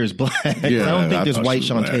would figure is black. Yeah, I don't think there's white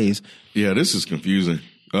Shantaes. Yeah, this is confusing.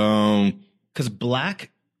 Because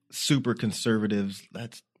black super conservatives,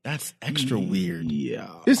 that's extra weird. Yeah.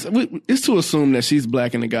 It's to assume that she's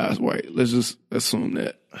black and the guy's white. Let's just assume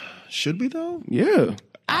that. Should we though? Yeah.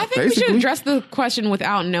 I think we should address the question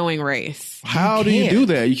without knowing race. How do you do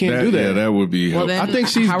that? You can't do that. Yeah, that would be. Well, I think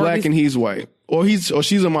she's black and he's white, or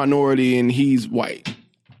she's a minority and he's white,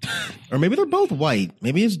 or maybe they're both white.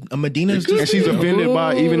 Maybe it's Medina's and she's offended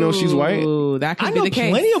by even though she's white. That could be the case.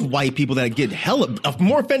 I know plenty of white people that get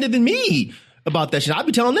more offended than me about that shit. I'd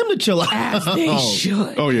be telling them to chill out. As they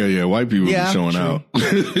should. Oh yeah, white people be showing out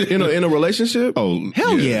in a relationship. Oh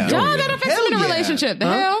hell yeah, Duh, that affects them in a relationship. The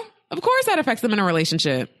hell. Of course that affects them in a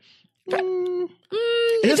relationship.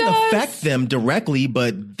 It doesn't affect them directly,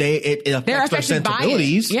 but it affects their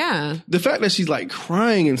sensibilities. Yeah. The fact that she's like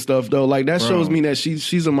crying and stuff though, like that shows me that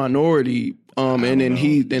she's a minority, and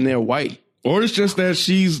then they're white. Or it's just that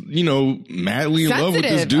she's, madly in love with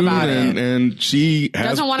this dude and she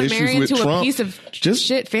doesn't want to marry into Trump. A piece of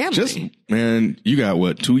shit family. Man, you got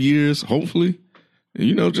what, 2 years, hopefully?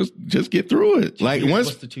 Just get through it. Like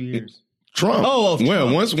what's the 2 years? Trump.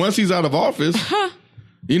 Once he's out of office, what are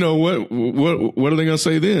they going to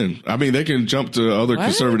say then? I mean, they can jump to other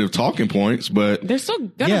conservative talking points, but they're still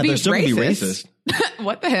going to be racist.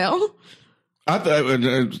 What the hell? I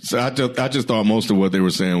just thought most of what they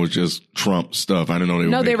were saying was just Trump stuff. I didn't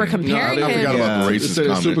know they were comparing him. I forgot about the racist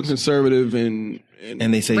comments. Super conservative and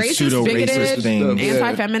they say pseudo racist things,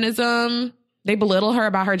 anti-feminism. They belittle her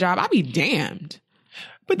about her job. I'd be damned.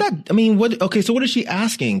 But so what is she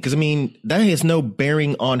asking? Because, that has no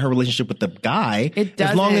bearing on her relationship with the guy. It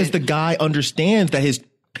doesn't. As long as the guy understands that his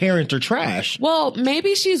parents are trash. Well,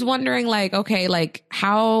 maybe she's wondering,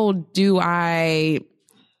 how do I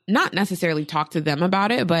not necessarily talk to them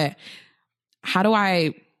about it, but how do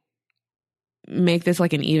I make this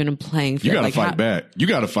like an even playing field. You got to fight back. You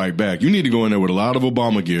got to fight back. You need to go in there with a lot of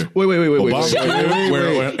Obama gear. Wait.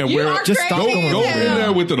 Just go in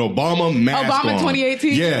there with an Obama mask Obama on.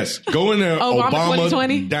 2018? Yes. Go in there, Obama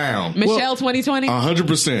 2020? down. Michelle 2020?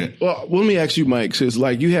 100%. Well, let me ask you, Mike, since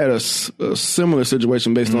like you had a similar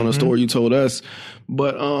situation based on a story you told us.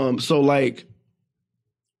 But so like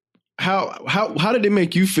how did it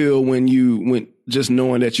make you feel when you went just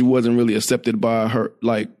knowing that you wasn't really accepted by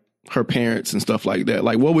her parents and stuff like that?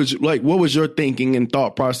 Like what was your thinking and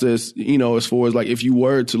thought process, you know, as far as like if you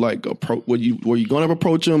were to like approach, were you going to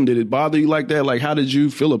approach them? Did it bother you like that? Like how did you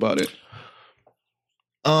feel about it?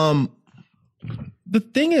 The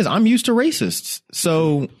thing is, I'm used to racists.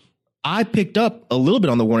 So I picked up a little bit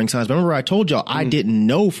on the warning signs. Remember I told y'all I didn't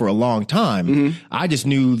know for a long time. I just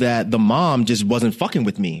knew that the mom just wasn't fucking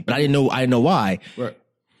with me, but I didn't know why. Right.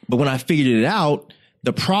 But when I figured it out,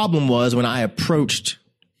 the problem was when I approached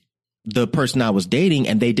the person I was dating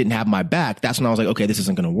and they didn't have my back, that's when I was like, okay, this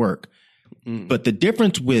isn't going to work. But the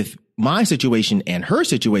difference with my situation and her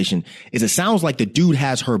situation is it sounds like the dude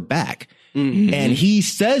has her back. And he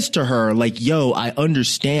says to her like, yo, I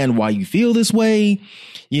understand why you feel this way.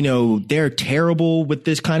 You know, they're terrible with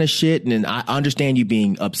this kind of shit. And I understand you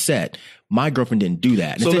being upset. My girlfriend didn't do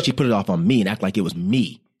that. Instead, she put it off on me and act like it was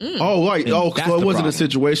me. Oh, right. And So it wasn't problem. a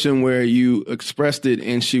situation where you expressed it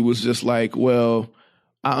and she was just like, well,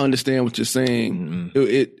 I understand what you're saying.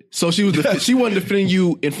 So she wasn't defending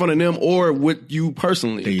you in front of them or with you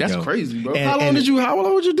personally. That's crazy, bro. How long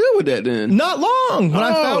would you deal with that then? Not long. When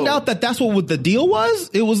I found out that that's what the deal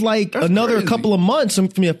was, it was like another couple of months for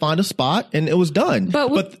me to find a spot and it was done.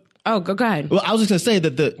 But go ahead. Well, I was just going to say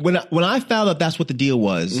that when I found out that's what the deal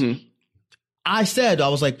was, I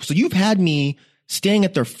was like, so you've had me staying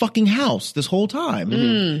at their fucking house this whole time.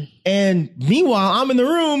 And meanwhile, I'm in the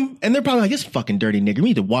room and they're probably like, this fucking dirty nigger. We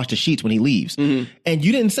need to wash the sheets when he leaves. And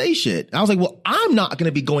you didn't say shit. I was like, well, I'm not going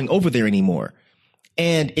to be going over there anymore.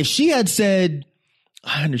 And if she had said,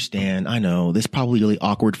 I understand, I know, this is probably really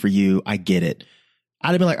awkward for you, I get it, I'd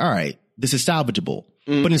have been like, all right, this is salvageable.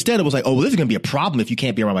 But instead it was like, oh, well, this is going to be a problem if you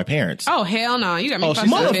can't be around my parents. Oh, hell no. You got me fucked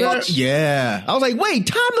up, bitch. Yeah. I was like, wait,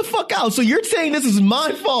 time the fuck out. So you're saying this is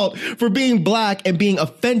my fault for being black and being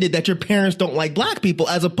offended that your parents don't like black people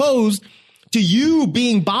as opposed to you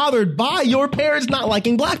being bothered by your parents not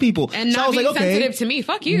liking black people. And so not I was being like, okay, sensitive to me.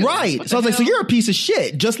 Fuck you. Right. So I was like, so you're a piece of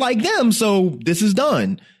shit, just like them. So this is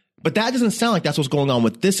done. But that doesn't sound like that's what's going on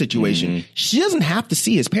with this situation. She doesn't have to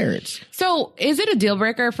see his parents. So is it a deal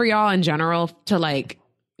breaker for y'all in general to like,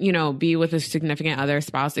 you know, be with a significant other,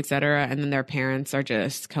 spouse, etc., and then their parents are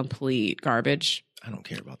just complete garbage? I don't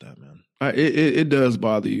care about that, man. It does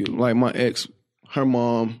bother you. Like my ex, her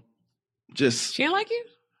mom just... She didn't like you?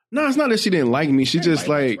 No, it's not that she didn't like me. She just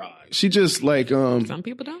like... Some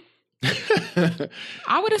people don't.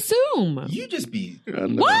 I would assume. You just be...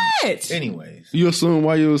 What? Anyways. You assume?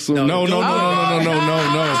 Why you assume? No,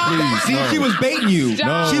 please. See, she was baiting you.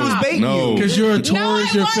 Stop. She was baiting you. Because you're a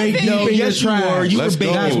Taurus, you're fake deep, and you're trash. You were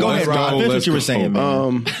baiting. Go ahead, Rob. Finish what you were saying,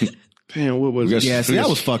 man. Damn, what was it? Yeah, see, that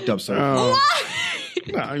was fucked up, sir.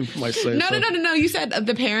 I might say No. You said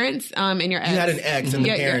the parents and your ex. You had an ex and the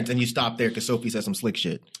parents, and you stopped there because Sophie said some slick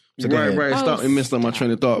shit. So right. Stop and messed up my train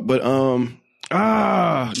of thought. But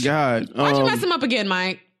God. Why'd you mess him up again,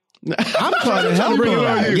 Mike? I'm trying to help him.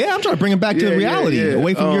 I'm trying to bring him back to reality,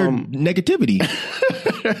 away from your negativity.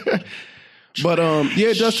 But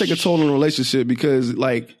it does take a toll on the relationship because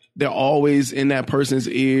like they're always in that person's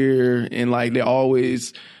ear and like they're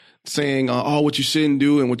always saying, what you shouldn't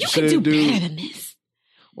do and what you shouldn't do. Better than this.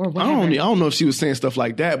 Or I don't know if she was saying stuff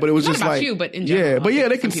like that, but it was Not just about like you, but in general,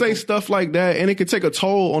 they can say stuff like that, and it can take a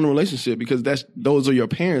toll on the relationship because those are your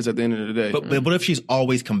parents at the end of the day. But what if she's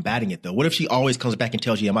always combating it though? What if she always comes back and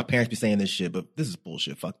tells you, "Yeah, my parents be saying this shit, but this is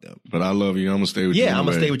bullshit. Fuck them." But I love you. I'm gonna stay with you. Yeah, I'm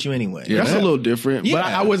gonna stay with you anyway. Yeah, that's a little different. Yeah. But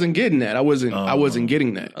I wasn't getting that. I wasn't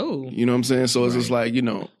getting that. Oh, you know what I'm saying? So it's just like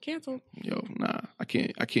cancel. Yo, nah, I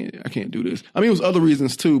can't do this. I mean, it was other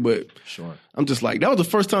reasons too, but sure. I'm just like that was the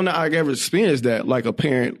first time that I ever experienced that, like a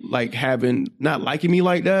parent like having not liking me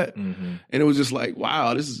like that, and it was just like,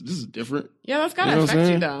 wow, this is different. Yeah, that's gotta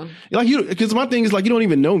affect you though. Like because my thing is like you don't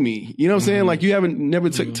even know me. You know what I'm saying? Like you haven't never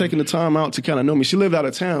taken the time out to kind of know me. She lived out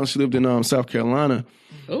of town. She lived in South Carolina,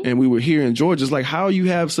 and we were here in Georgia. It's like how you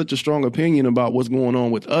have such a strong opinion about what's going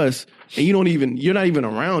on with us, and you're not even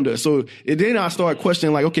around us. So then I started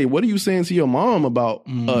questioning like, okay, what are you saying to your mom about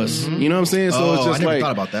us? You know what I'm saying? So it's just I never like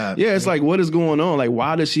thought about that. Yeah, it's like what is going on? Like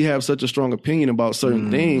why does she have such a strong opinion about certain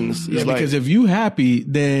things? Yeah, because if you happy,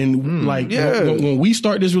 then when we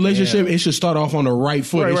start this relationship, it should start off on the right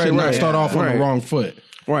foot. It should not start off on the wrong foot.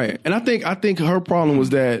 Right. And I think her problem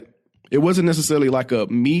was that it wasn't necessarily like a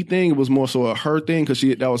me thing. It was more so a her thing because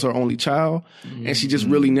that was her only child, and she just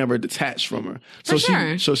really never detached from her.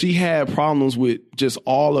 So she had problems with just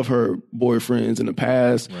all of her boyfriends in the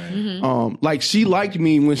past. Right. Like she liked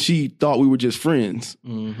me when she thought we were just friends,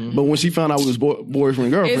 but when she found out we was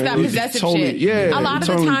boyfriend girlfriend, it's that possessive shit. Yeah, a lot of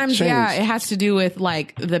the times, it has to do with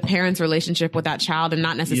like the parents' relationship with that child and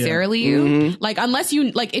not necessarily you. Like unless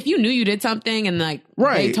you like, if you knew you did something and like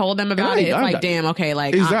they told them about it, it's like damn, okay,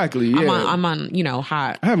 like exactly. I'm on, you know,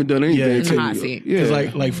 hot. I haven't done anything in the hot seat. Because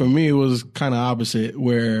like for me, it was kind of opposite.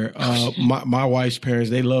 Where my wife's parents,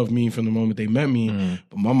 they loved me from the moment they met me,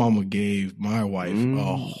 but my mama gave my wife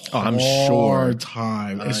a hard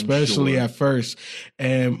time, especially at first.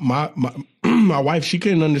 And my wife, she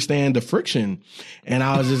couldn't understand the friction, and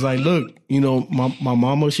I was just like, look, you know, my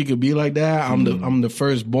mama, she could be like that. I'm the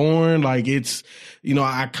firstborn. Like it's, you know,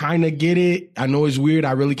 I kind of get it. I know it's weird.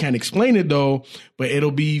 I really can't explain it though, but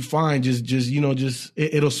it'll be fine. Just you know,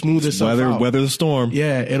 it'll smooth itself out. Weather the storm.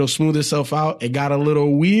 Yeah, it'll smooth itself out. It got a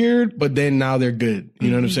little weird, but then now they're good. You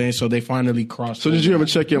know what I'm saying? So they finally crossed. So did you ever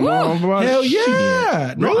check your mom about it? Hell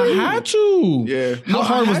yeah. No, really? I had to. Yeah. How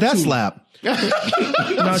hard was that slap?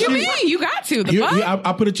 What you mean? You got to. The fuck?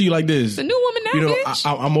 I put it to you like this. The new woman now, you know,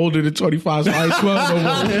 bitch. I'm older than 25, so I ain't 12 no more.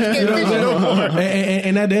 You know what I'm saying?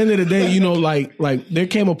 And at the end of the day, you know, like there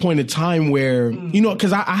came a point in time where, you know,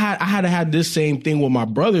 because I had this same thing with my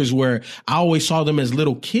brothers where I always saw them as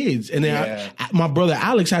little kids, and then my brother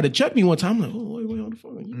Alex had to check me one time. I'm like, oh, wait, what the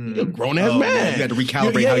fuck? You're a grown ass man. You had to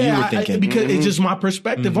recalibrate how you were thinking because it's just my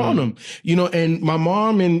perspective on them, you know. And my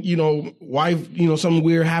mom and you know wife, you know, something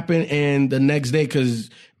weird happened, and the next day, because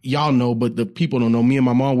y'all know, but the people don't know, me and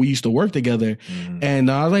my mom, we used to work together, and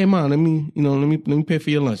I was like, Mom, let me pay for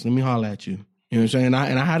your lunch. Let me holler at you. You know what I'm saying? And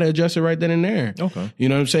I had to address it right then and there. Okay. You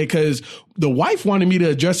know what I'm saying? Because the wife wanted me to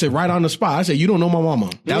address it right on the spot. I said, you don't know my mama.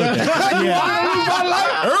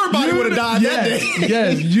 Everybody would have died that day.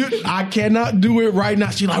 Yes. I cannot do it right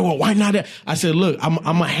now. She's like, well, why not that? I said, look, I'm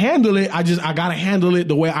going to handle it. I got to handle it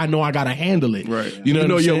the way I know I got to handle it. Right. You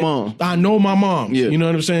know your mom. I know my mom. Yeah. You know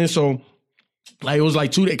what I'm saying? So, like, it was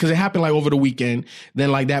like 2 days, because it happened like over the weekend.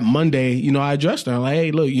 Then like that Monday, you know, I addressed her. I'm like,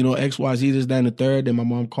 hey, look, you know, XYZ, this, that, and the third. Then my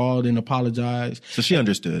mom called and apologized. So she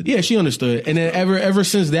understood. Yeah, she understood. And then ever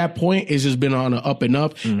since that point, it's just been on an up and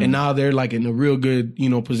up. And now they're like in a real good, you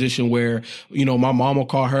know, position where, you know, my mom will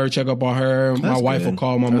call her, check up on her. My wife will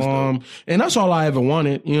call my mom. Dope. And that's all I ever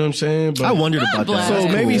wanted. You know what I'm saying? But I wondered about that.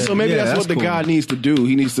 So maybe that's what the guy needs to do.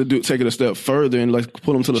 He needs to take it a step further and like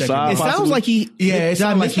pull him to the side. It sounds like he. Yeah, it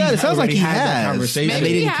sounds like he had that conversation.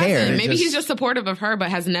 Maybe he hasn't. Maybe he's just supportive of her, but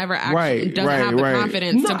has never actually doesn't have the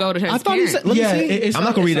confidence to go to his parents. Let me see. I'm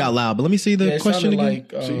not going to read it out loud, but let me see the question again.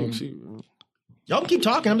 Y'all can keep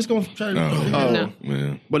talking. I'm just going to try to. No.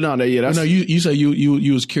 Man. But no, that's. No, you said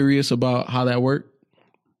you was curious about how that worked.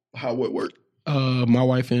 How what worked? My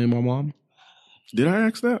wife and my mom. Did I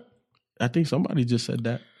ask that? I think somebody just said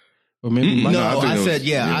that. Or maybe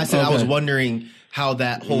I said I was wondering how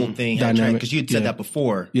that whole thing had dynamic, because you had said that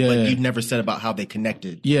before, but you'd never said about how they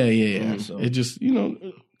connected. Yeah. So it just, you know,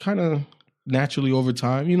 kind of naturally over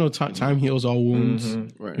time, you know, time heals all wounds,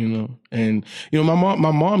 right? You know, and you know,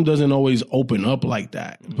 my mom doesn't always open up like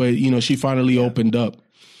that, but you know, she finally opened up.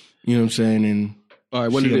 You know what I'm saying? And all right,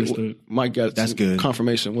 what did it? Mike got that's good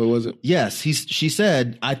confirmation. What was it? Yes, she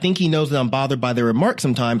said, I think he knows that I'm bothered by their remarks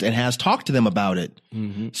sometimes and has talked to them about it.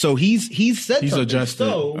 So he's said he's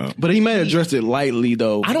adjusted, but he may have addressed it lightly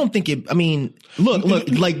though. I don't think it. I mean, look,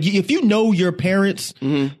 like if you know your parents,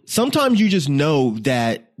 sometimes you just know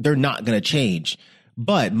that they're not going to change.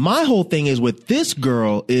 But my whole thing is with this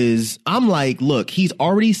girl is I'm like, look, he's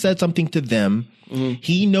already said something to them.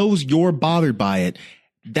 He knows you're bothered by it.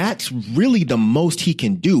 That's really the most he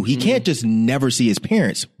can do. He can't just never see his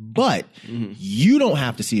parents, but you don't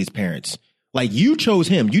have to see his parents. Like you chose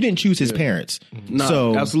him. You didn't choose his parents. No,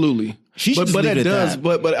 so absolutely. But it does.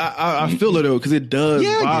 But I feel it though, because it does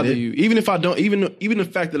bother you. Even if I don't, even the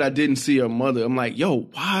fact that I didn't see her mother, I'm like, yo,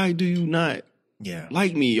 why do you not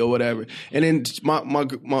like me or whatever? And then my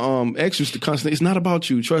ex used to constantly, it's not about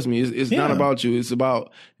you. Trust me, it's not about you. It's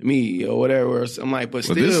about me or whatever. I'm like, but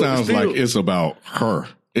still, this sounds like it's about her.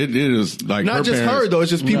 It is like not her just parents. her though. It's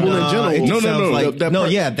just people in general. That doesn't sound like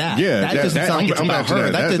it's about her.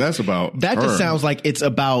 That's about that. Her. Just sounds like it's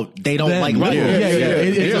about they don't like. It's about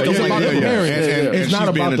the parents. It's not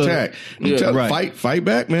about the attack. Fight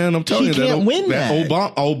back, man. I'm telling you, she can't win that.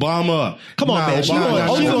 Obama. Come on, man. She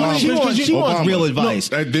wants real advice.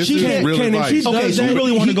 This is real advice. Okay, so you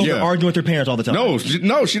really want to go argue with her parents all the time? No,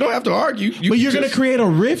 she don't have to argue. But you're going to create a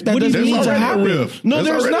rift that doesn't need to happen. No,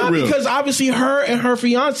 there's not, because obviously her and her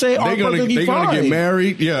fiance fiance are perfectly they're fine. gonna get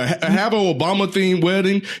married. Yeah, have an Obama themed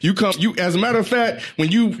wedding. As a matter of fact,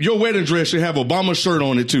 when your wedding dress should have Obama shirt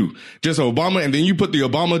on it too. Just Obama, and then you put the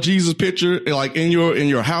Obama Jesus picture like in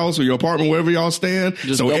your house or your apartment, wherever y'all stand.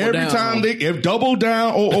 Just so every down. time they double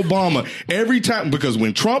down on Obama, every time, because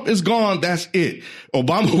when Trump is gone, that's it.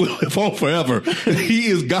 Obama will live on forever. He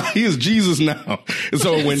is God. He is Jesus now. And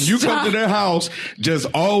so when you come to their house, just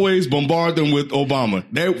always bombard them with Obama.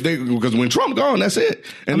 Because when Trump gone, that's it.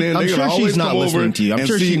 And then I'm they're sure always she's not listening to you. I'm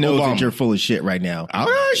sure she knows Obama. that you're full of shit right now. All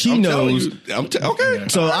right, she knows. Okay.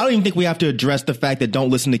 So I don't even think we have to address the fact that don't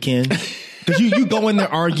listen to Ken. Because you go in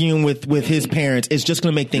there arguing with his parents, it's just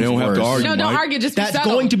going to make things worse. Have to argue, no, don't argue. Just that's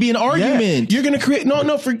going to be an argument. Yeah. You're going to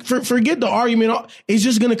create forget the argument. It's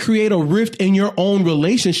just going to create a rift in your own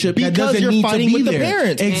relationship because that doesn't you're need fighting to be with there. the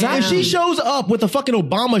parents. Exactly. If she shows up with a fucking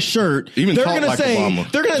Obama shirt, Even they're talk going to like say,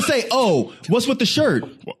 Obama. they're going to say, "Oh, what's with the shirt?"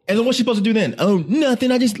 And then what's she supposed to do then? "Oh,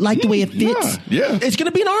 nothing. I just like the way it fits." Yeah. It's going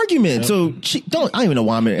to be an argument. So I don't even know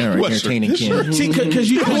why I'm entertaining Ken. See, because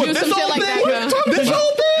you do some shit like that, This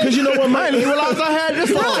whole thing. Because you know what, Mike? I didn't realize I had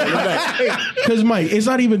this on. Because Mike, it's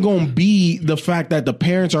not even going to be the fact that the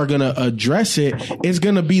parents are going to address it. It's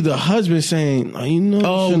going to be the husband saying, I didn't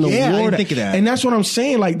think of that. And that's what I'm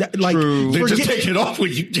saying. Like that. Like, They just take it off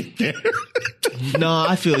when you get there. No,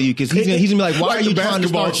 I feel you because he's gonna be like, "Why are you trying to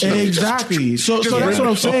start shit?" Exactly. So that's what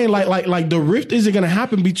I'm saying. Like the rift isn't going to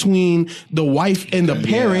happen between the wife and the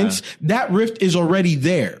parents. That rift is already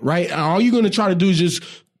there, right? And all you're going to try to do is just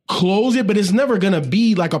close it, but it's never going to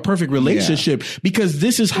be like a perfect relationship because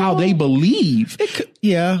this is how they believe. But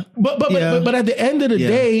at the end of the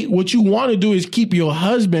day, what you want to do is keep your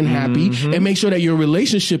husband happy and make sure that your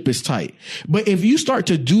relationship is tight. But if you start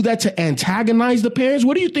to do that to antagonize the parents,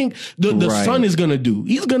 what do you think the son is going to do?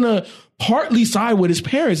 He's going to partly side with his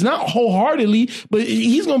parents, not wholeheartedly, but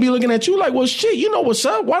he's going to be looking at you like, well, shit, you know what's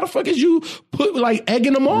up? Why the fuck is you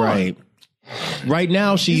egging them on? Right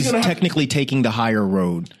now, she's technically taking the higher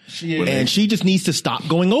road. And she just needs to stop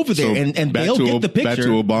going over there and they'll get the picture. Back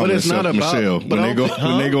to Obama But it's not about Michelle.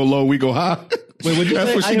 When they go low, we go high. Wait,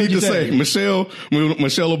 that's what she needs to say. Michelle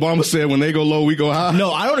Obama said, when they go low, we go high.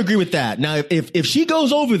 No, I don't agree with that. Now, if she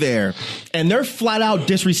goes over there and they're flat out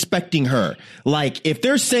disrespecting her, like if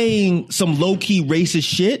they're saying some low key racist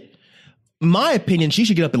shit, my opinion, she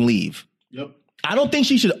should get up and leave. Yep. I don't think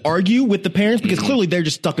she should argue with the parents because clearly they're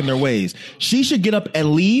just stuck in their ways. She should get up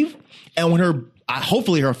and leave. And when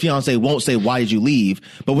hopefully her fiance won't say, "Why did you leave?"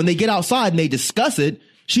 But when they get outside and they discuss it,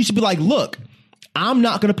 she should be like, "Look, I'm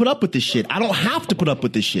not going to put up with this shit. I don't have to put up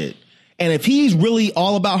with this shit." And if he's really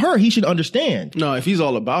all about her, he should understand. No, if he's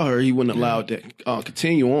all about her, he wouldn't allow it to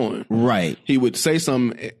continue on. Right. He would say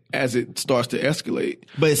something as it starts to escalate.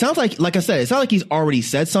 But it sounds like I said, it's not like he's already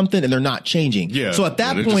said something and they're not changing. Yeah. So at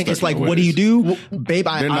that point, it's like, what do you do? Well, babe,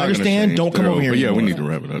 I understand. Don't come over here anymore. We need to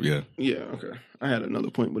wrap it up. Yeah. Yeah, okay. I had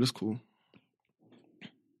another point, but it's cool.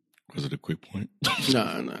 Was it a quick point? No.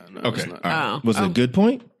 Okay. It's not. Oh. Was it a good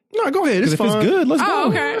point? No, go ahead. It's If fine. it's good, let's go.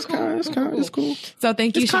 Okay. It's cool. So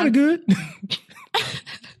thank you, It's kind of good.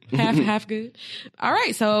 half good. All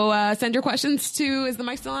right. So send your questions to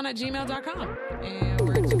isthemicstillon@gmail.com. And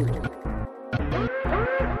we're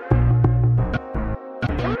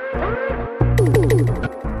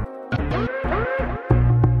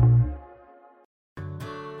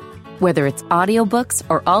Whether it's audiobooks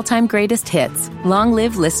or all-time greatest hits, long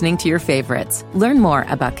live listening to your favorites. Learn more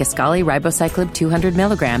about Kisqali Ribociclib 200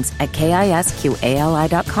 milligrams at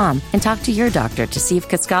KISQALI.com and talk to your doctor to see if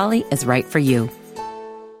Kisqali is right for you.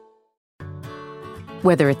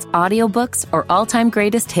 Whether it's audiobooks or all-time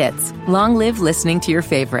greatest hits, long live listening to your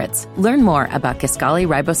favorites. Learn more about Kisqali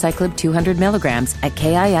Ribociclib 200 milligrams at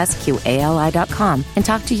KISQALI.com and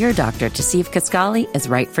talk to your doctor to see if Kisqali is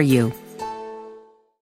right for you.